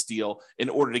into this deal in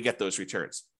order to get those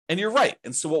returns. And you're right.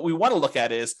 And so what we want to look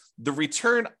at is the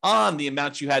return on the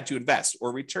amount you had to invest,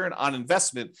 or return on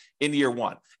investment in year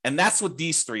one. And that's what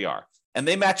these three are. And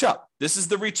they match up. This is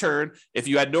the return if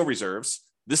you had no reserves.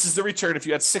 This is the return if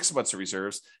you had 6 months of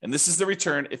reserves. And this is the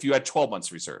return if you had 12 months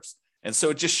of reserves. And so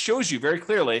it just shows you very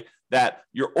clearly that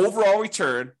your overall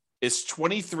return is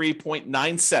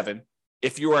 23.97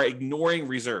 if you are ignoring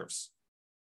reserves,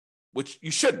 which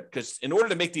you shouldn't, because in order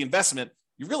to make the investment,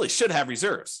 you really should have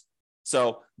reserves.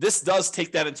 So this does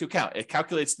take that into account. It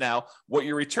calculates now what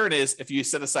your return is if you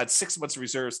set aside 6 months of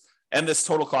reserves and this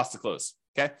total cost to close.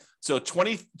 Okay. So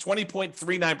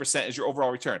 20.39% is your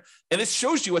overall return. And it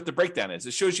shows you what the breakdown is.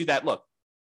 It shows you that, look,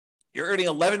 you're earning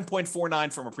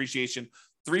 11.49 from appreciation.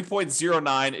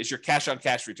 3.09 is your cash on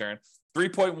cash return.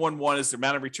 3.11 is the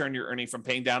amount of return you're earning from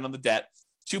paying down on the debt.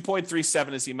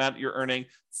 2.37 is the amount you're earning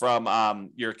from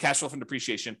your cash flow from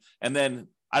depreciation. And then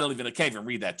I can't even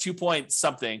read that. 2 point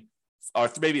something, or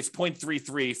maybe it's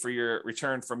 0.33 for your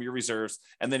return from your reserves.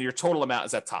 And then your total amount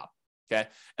is at top. Okay.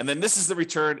 And then this is the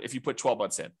return if you put 12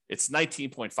 months in. It's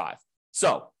 19.5.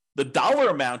 So the dollar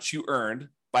amount you earned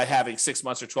by having 6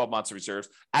 months or 12 months of reserves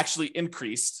actually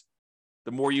increased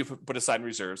the more you put aside in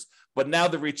reserves. But now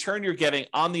the return you're getting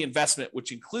on the investment,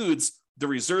 which includes the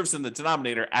reserves in the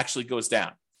denominator, actually goes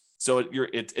down. So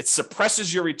it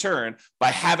suppresses your return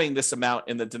by having this amount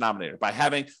in the denominator, by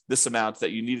having this amount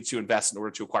that you needed to invest in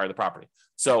order to acquire the property.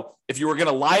 So if you were going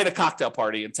to lie at a cocktail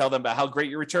party and tell them about how great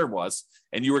your return was,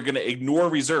 and you were going to ignore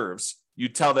reserves,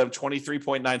 you'd tell them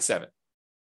 23.97.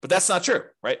 But that's not true,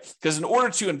 right? Because in order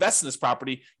to invest in this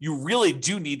property, you really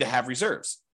do need to have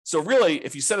reserves. So really,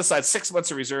 if you set aside 6 months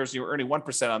of reserves and you were earning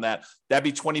 1% on that, that'd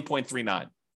be 20.39.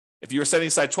 If you were setting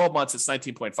aside 12 months, it's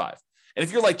 19.5. And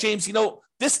if you're like, James,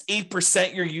 this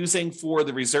 8% you're using for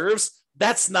the reserves,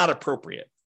 that's not appropriate.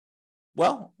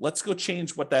 Well, let's go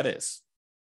change what that is.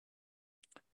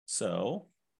 So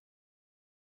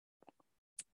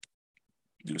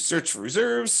do a search for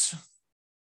reserves.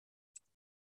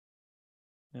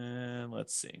 And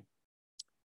let's see.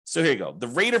 So here you go. The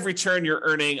rate of return you're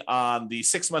earning on the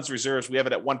 6 months reserves, we have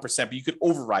it at 1%, but you could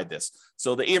override this.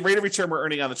 So the rate of return we're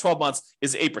earning on the 12 months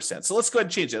is 8%. So let's go ahead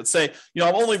and change it. Let's say,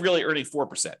 I'm only really earning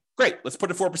 4%. Great. Let's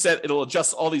put it 4%. It'll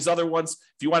adjust all these other ones.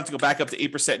 If you want it to go back up to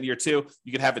 8% in year two,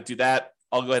 you can have it do that.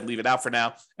 I'll go ahead and leave it out for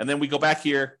now. And then we go back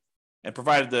here, and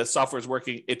provided the software is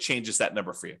working, it changes that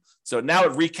number for you. So now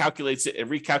it recalculates it. It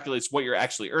recalculates what you're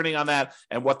actually earning on that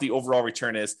and what the overall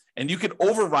return is. And you can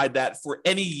override that for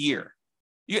any year.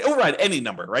 You can override any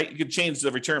number, right? You can change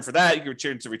the return for that. You can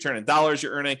change the return in dollars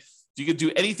you're earning. You can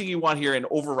do anything you want here and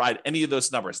override any of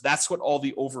those numbers. That's what all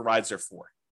the overrides are for.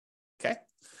 Okay.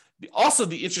 Also,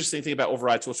 the interesting thing about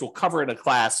overrides, which we'll cover in a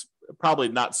class, probably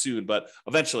not soon, but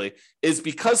eventually, is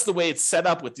because the way it's set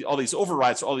up with all these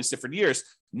overrides for all these different years,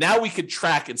 now we could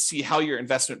track and see how your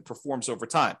investment performs over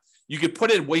time. You could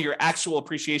put in what your actual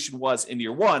appreciation was in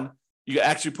year one. You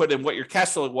actually put in what your cash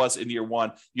flow was in year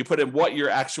one. You put in what your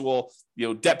actual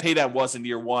debt pay down was in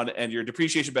year one and your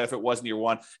depreciation benefit was in year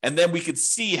one. And then we could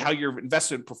see how your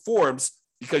investment performs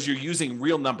because you're using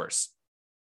real numbers.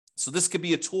 So this could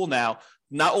be a tool now,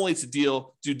 not only to do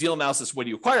deal analysis when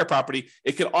you acquire a property,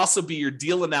 it could also be your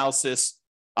deal analysis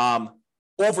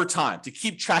over time to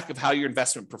keep track of how your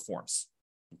investment performs.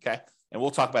 Okay. And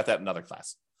we'll talk about that in another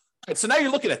class. All right, so now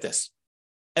you're looking at this.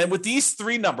 And with these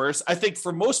three numbers, I think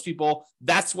for most people,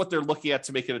 that's what they're looking at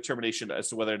to make a determination as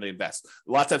to whether they invest.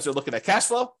 A lot of times they're looking at cash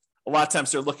flow. A lot of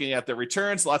times they're looking at their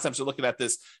returns. A lot of times they're looking at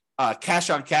this cash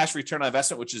on cash return on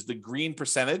investment, which is the green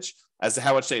percentage as to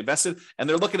how much they invested. And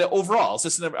they're looking at overall, is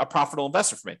this a profitable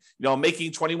investment for me? I'm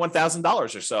making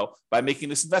 $21,000 or so by making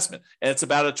this investment. And it's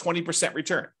about a 20%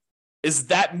 return. Is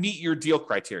that meet your deal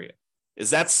criteria? Is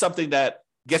that something that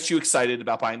gets you excited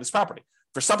about buying this property?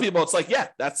 For some people, it's like, yeah,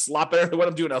 that's a lot better than what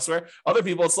I'm doing elsewhere. Other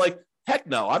people, it's like, heck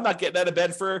no, I'm not getting out of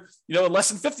bed for, less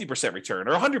than 50% return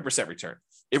or 100% return.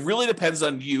 It really depends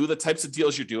on you, the types of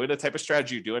deals you're doing, the type of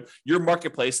strategy you're doing, your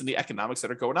marketplace, and the economics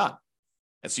that are going on.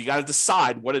 And so you got to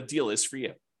decide what a deal is for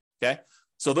you. Okay.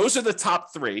 So those are the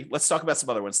top three. Let's talk about some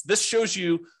other ones. This shows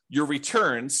you your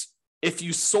returns if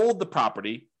you sold the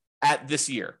property at this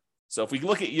year. So if we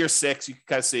look at year 6, you can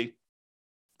kind of see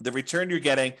the return you're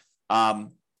getting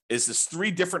is this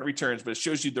 3 different returns, but it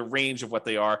shows you the range of what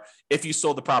they are if you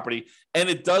sold the property. And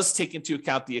it does take into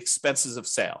account the expenses of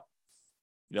sale.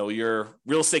 Your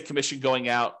real estate commission going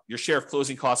out, your share of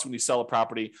closing costs when you sell a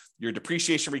property, your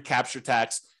depreciation recapture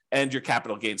tax, and your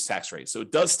capital gains tax rate. So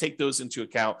it does take those into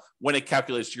account when it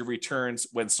calculates your returns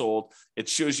when sold. It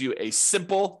shows you a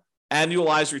simple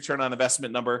annualized return on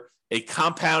investment number, a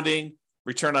compounding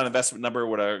return on investment number,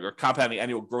 or compounding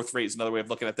annual growth rate is another way of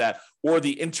looking at that, or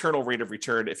the internal rate of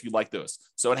return if you like those.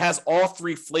 So it has all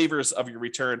three flavors of your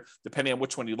return, depending on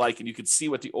which one you like, and you can see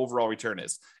what the overall return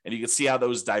is. And you can see how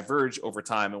those diverge over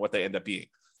time and what they end up being.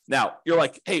 Now, you're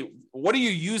like, hey, what are you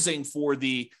using for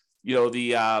the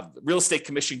real estate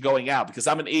commission going out? Because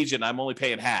I'm an agent, I'm only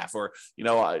paying half, or,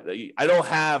 I don't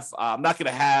have, I'm not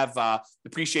going to have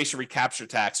depreciation recapture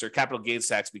tax or capital gains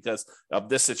tax because of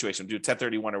this situation, do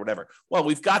 1031 or whatever. Well,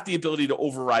 we've got the ability to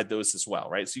override those as well,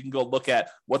 right? So you can go look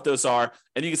at what those are,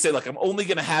 and you can say, look, I'm only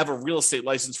going to have a real estate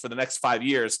license for the next 5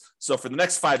 years. So for the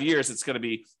next 5 years, it's going to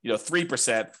be,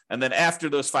 3%. And then after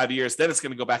those 5 years, then it's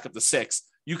going to go back up to 6%.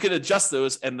 You can adjust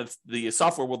those, and the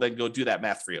software will then go do that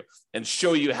math for you and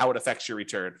show you how it affects your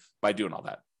return by doing all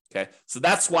that. Okay, so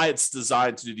that's why it's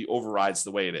designed to do the overrides the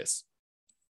way it is.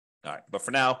 All right, but for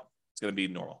now, it's going to be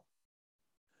normal.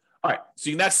 All right,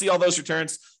 so you can now see all those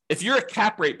returns. If you're a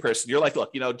cap rate person, you're like,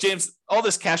 look, James, all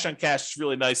this cash on cash is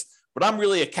really nice, but I'm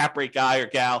really a cap rate guy or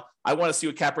gal. I want to see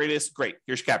what cap rate is. Great,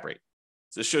 here's your cap rate.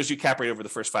 So it shows you cap rate over the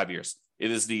first 5 years. It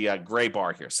is the gray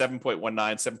bar here, 7.19,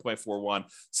 7.41,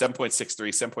 7.63,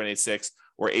 7.86,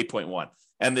 or 8.1.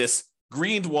 And this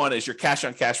green one is your cash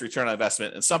on cash return on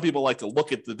investment. And some people like to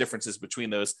look at the differences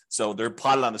between those. So they're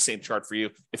plotted on the same chart for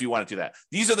you if you want to do that.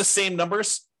 These are the same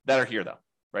numbers that are here though,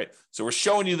 right? So we're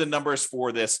showing you the numbers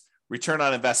for this return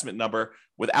on investment number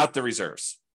without the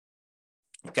reserves.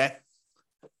 Okay.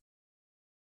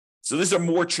 So these are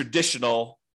more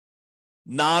traditional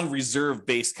non-reserve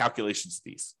based calculations of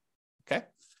these. Okay.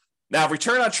 Now,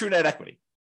 return on true net equity.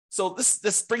 So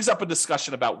this brings up a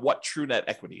discussion about what true net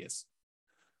equity is.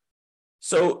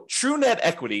 So true net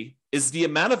equity is the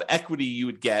amount of equity you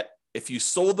would get if you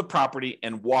sold the property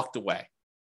and walked away.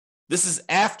 This is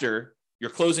after your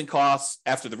closing costs,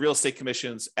 after the real estate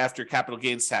commissions, after capital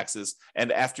gains taxes,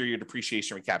 and after your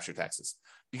depreciation recapture taxes.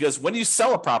 Because when you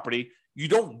sell a property, you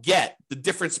don't get the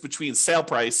difference between sale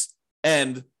price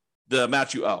and the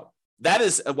amount you owe. That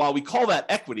is, while we call that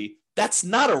equity, that's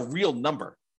not a real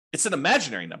number. It's an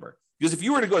imaginary number. Because if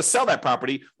you were to go to sell that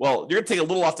property, well, you're going to take a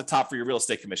little off the top for your real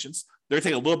estate commissions. They're going to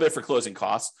take a little bit for closing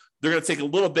costs. They're going to take a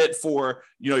little bit for,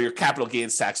 your capital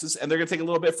gains taxes, and they're going to take a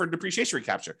little bit for depreciation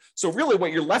recapture. So really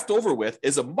what you're left over with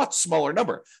is a much smaller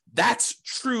number. That's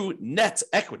true net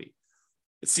equity.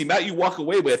 It's the amount you walk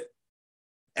away with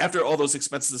after all those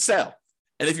expenses of sale.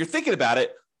 And if you're thinking about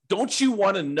it, don't you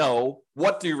want to know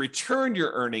what the return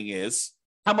you're earning is,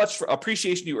 how much for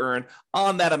appreciation you earn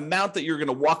on that amount that you're going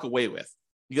to walk away with?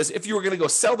 Because if you were going to go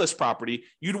sell this property,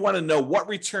 you'd want to know what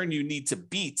return you need to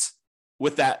beat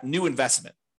with that new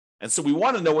investment. And so we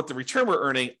want to know what the return we're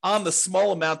earning on the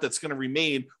small amount that's going to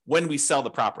remain when we sell the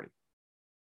property.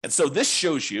 And so this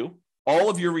shows you all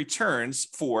of your returns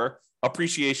for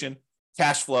appreciation,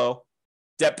 cash flow,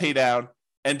 debt pay down,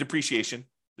 and depreciation,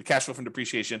 the cash flow from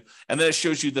depreciation. And then it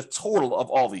shows you the total of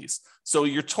all these. So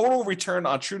your total return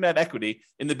on true net equity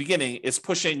in the beginning is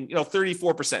pushing,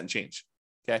 34% and change.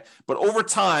 Okay. But over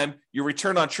time, your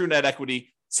return on true net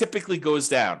equity typically goes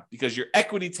down because your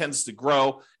equity tends to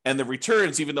grow, and the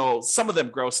returns, even though some of them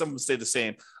grow, some of them stay the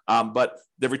same, but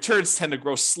the returns tend to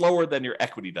grow slower than your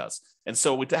equity does. And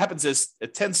so what happens is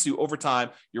it tends to, over time,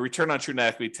 your return on true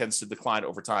net equity tends to decline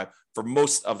over time for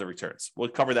most of the returns. We'll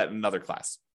cover that in another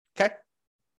class. Okay.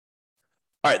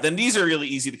 All right. Then these are really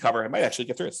easy to cover. I might actually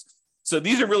get through this. So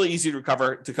these are really easy to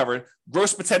cover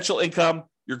gross potential income,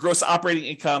 your gross operating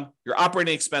income, your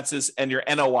operating expenses, and your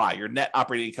NOI, your net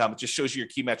operating income. It just shows you your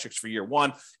key metrics for year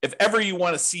one. If ever you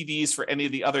want to see these for any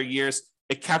of the other years,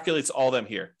 it calculates all of them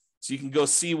here. So you can go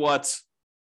see what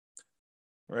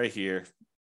right here.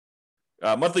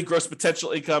 Monthly gross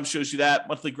potential income shows you that.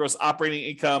 Monthly gross operating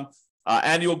income,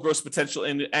 annual gross potential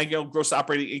and annual gross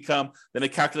operating income. Then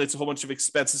it calculates a whole bunch of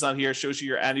expenses on here, shows you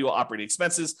your annual operating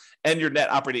expenses and your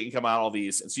net operating income on all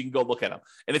these. And so you can go look at them.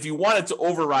 And if you wanted to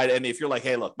override any, if you're like,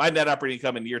 hey, look, my net operating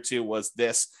income in year two was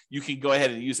this, you can go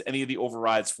ahead and use any of the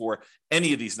overrides for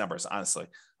any of these numbers, honestly.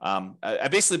 I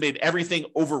basically made everything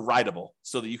overrideable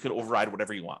so that you could override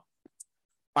whatever you want.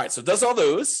 All right, so it does all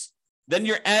those. Then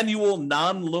your annual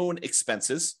non-loan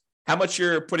expenses, how much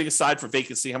you're putting aside for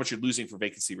vacancy, how much you're losing for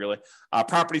vacancy, really.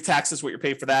 Property taxes, what you're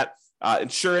paying for that.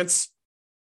 Insurance,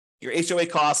 your HOA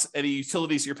costs, any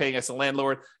utilities you're paying as a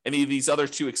landlord, any of these other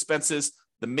two expenses,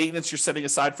 the maintenance you're setting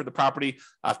aside for the property,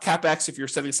 CapEx, if you're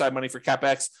setting aside money for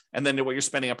CapEx, and then what you're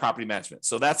spending on property management.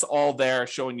 So that's all there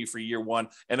showing you for year one.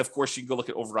 And of course, you can go look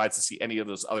at overrides to see any of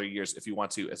those other years if you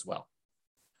want to as well.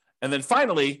 And then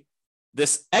finally,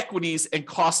 this equities and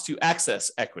cost to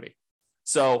access equity.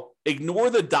 So ignore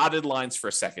the dotted lines for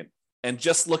a second and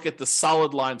just look at the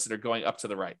solid lines that are going up to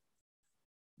the right.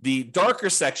 The darker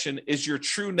section is your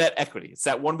true net equity. It's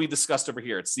that one we discussed over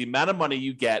here. It's the amount of money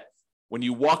you get when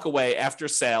you walk away after a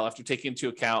sale, after taking into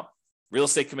account real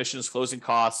estate commissions, closing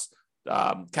costs,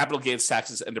 capital gains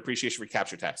taxes, and depreciation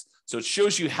recapture tax. So it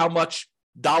shows you how much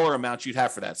dollar amount you'd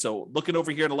have for that. So looking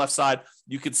over here on the left side,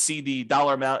 you can see the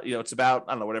dollar amount. It's about,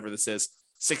 I don't know, whatever this is,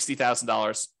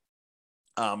 $60,000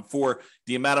 for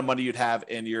the amount of money you'd have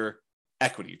in your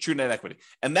equity, your true net equity.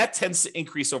 And that tends to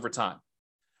increase over time.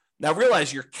 Now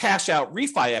realize your cash out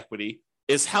refi equity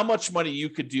is how much money you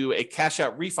could do a cash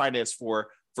out refinance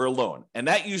for a loan. And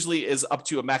that usually is up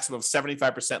to a maximum of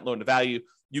 75% loan to value.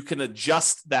 You can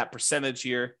adjust that percentage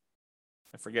here.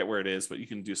 I forget where it is, but you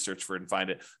can do a search for it and find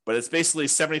it. But it's basically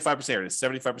 75%. It's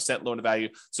 75% loan to value.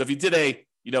 So if you did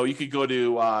you could go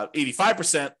to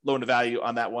 85% loan to value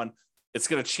on that one. It's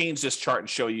going to change this chart and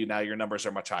show you now your numbers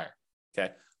are much higher.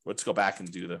 Okay. Let's go back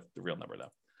and do the real number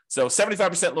though. So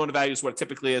 75% loan to value is what it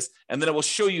typically is. And then it will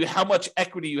show you how much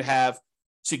equity you have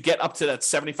to get up to that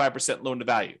 75% loan to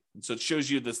value. And so it shows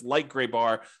you this light gray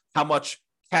bar, how much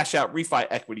cash out refi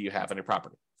equity you have on your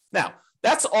property. Now,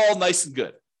 that's all nice and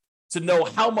good to know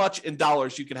how much in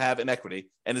dollars you can have in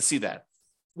equity and to see that.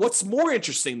 What's more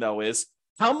interesting though is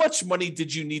how much money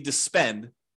did you need to spend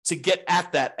to get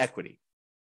at that equity?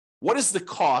 What is the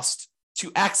cost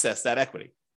to access that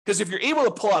equity? Because if you're able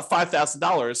to pull out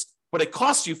 $5,000, but it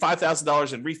costs you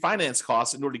 $5,000 in refinance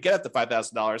costs in order to get at the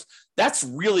 $5,000, that's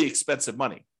really expensive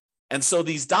money. And so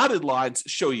these dotted lines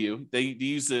show you, they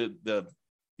use the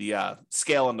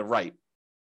scale on the right,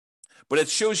 but it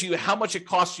shows you how much it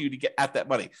costs you to get at that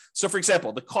money. So for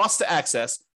example, the cost to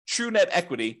access true net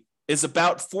equity is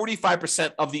about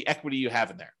 45% of the equity you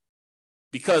have in there.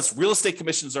 Because real estate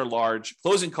commissions are large,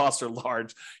 closing costs are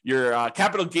large, your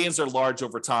capital gains are large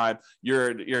over time,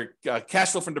 your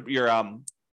cash flow from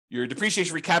your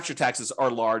depreciation recapture taxes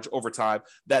are large over time,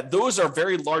 that those are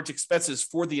very large expenses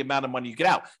for the amount of money you get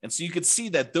out. And so you can see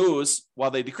that those,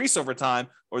 while they decrease over time,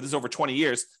 or this is over 20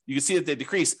 years, you can see that they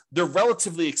decrease. They're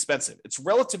relatively expensive. It's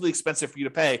relatively expensive for you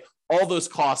to pay all those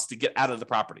costs to get out of the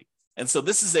property. And so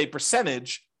this is a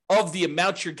percentage of the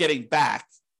amount you're getting back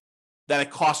that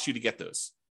it costs you to get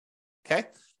those. Okay.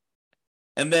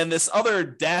 And then this other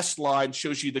dashed line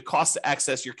shows you the cost to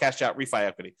access your cash out refi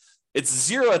equity. It's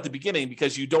zero at the beginning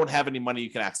because you don't have any money you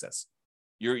can access.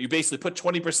 You basically put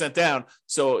 20% down,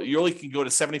 so you only can go to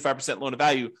 75% loan to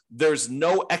value. There's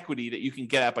no equity that you can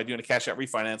get at by doing a cash out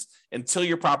refinance until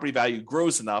your property value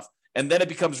grows enough. And then it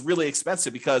becomes really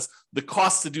expensive because the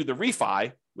cost to do the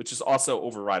refi, which is also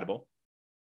overridable.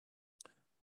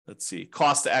 Let's see,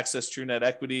 cost to access true net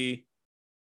equity.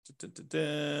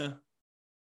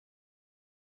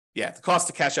 Yeah, the cost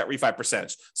to cash out refi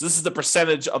percentage. So this is the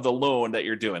percentage of the loan that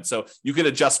you're doing. So you can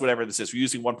adjust whatever this is. We're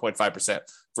using 1.5%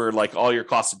 for like all your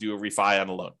costs to do a refi on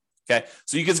a loan. Okay,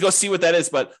 so you can go see what that is,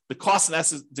 but the cost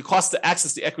to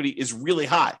access the equity is really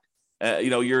high.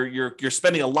 You're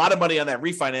spending a lot of money on that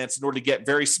refinance in order to get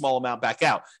very small amount back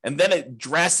out, and then it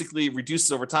drastically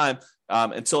reduces over time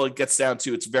until it gets down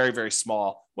to it's very, very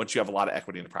small once you have a lot of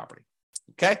equity in the property.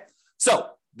 Okay, so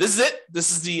this is it.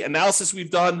 This is the analysis we've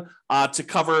done to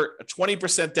cover a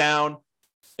 20% down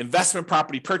investment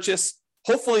property purchase.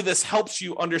 Hopefully this helps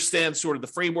you understand sort of the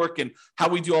framework and how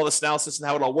we do all this analysis and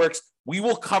how it all works. We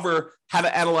will cover how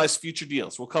to analyze future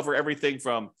deals. We'll cover everything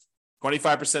from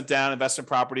 25% down investment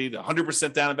property to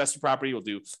 100% down investment property. We'll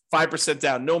do 5%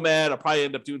 down Nomad. I'll probably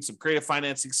end up doing some creative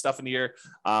financing stuff in here.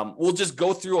 We'll just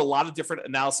go through a lot of different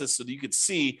analysis so that you could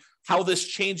see how this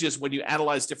changes when you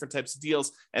analyze different types of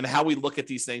deals and how we look at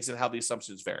these things and how the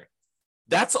assumptions vary.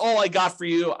 That's all I got for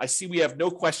you. I see we have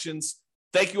no questions.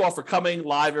 Thank you all for coming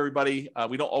live, everybody.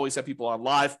 We don't always have people on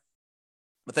live,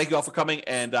 but thank you all for coming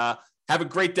and have a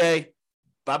great day.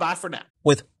 Bye-bye for now.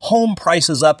 With home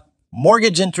prices up,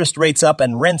 mortgage interest rates up,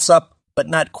 and rents up, but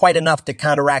not quite enough to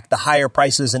counteract the higher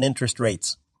prices and interest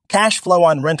rates, cash flow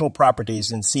on rental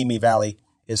properties in Simi Valley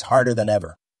is harder than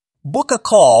ever. Book a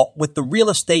call with the Real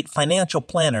Estate Financial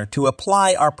Planner to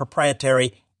apply our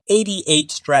proprietary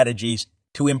 88 strategies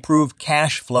to improve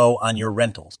cash flow on your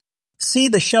rentals. See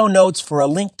the show notes for a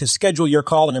link to schedule your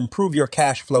call and improve your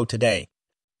cash flow today.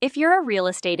 If you're a real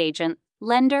estate agent,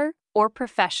 lender, or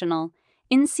professional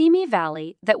in Simi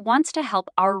Valley that wants to help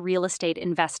our real estate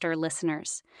investor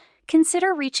listeners,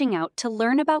 consider reaching out to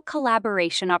learn about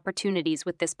collaboration opportunities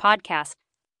with this podcast.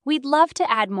 We'd love to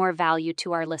add more value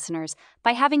to our listeners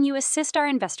by having you assist our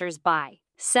investors buy,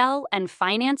 sell, and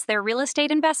finance their real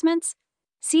estate investments.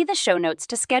 See the show notes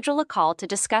to schedule a call to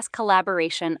discuss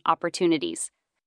collaboration opportunities.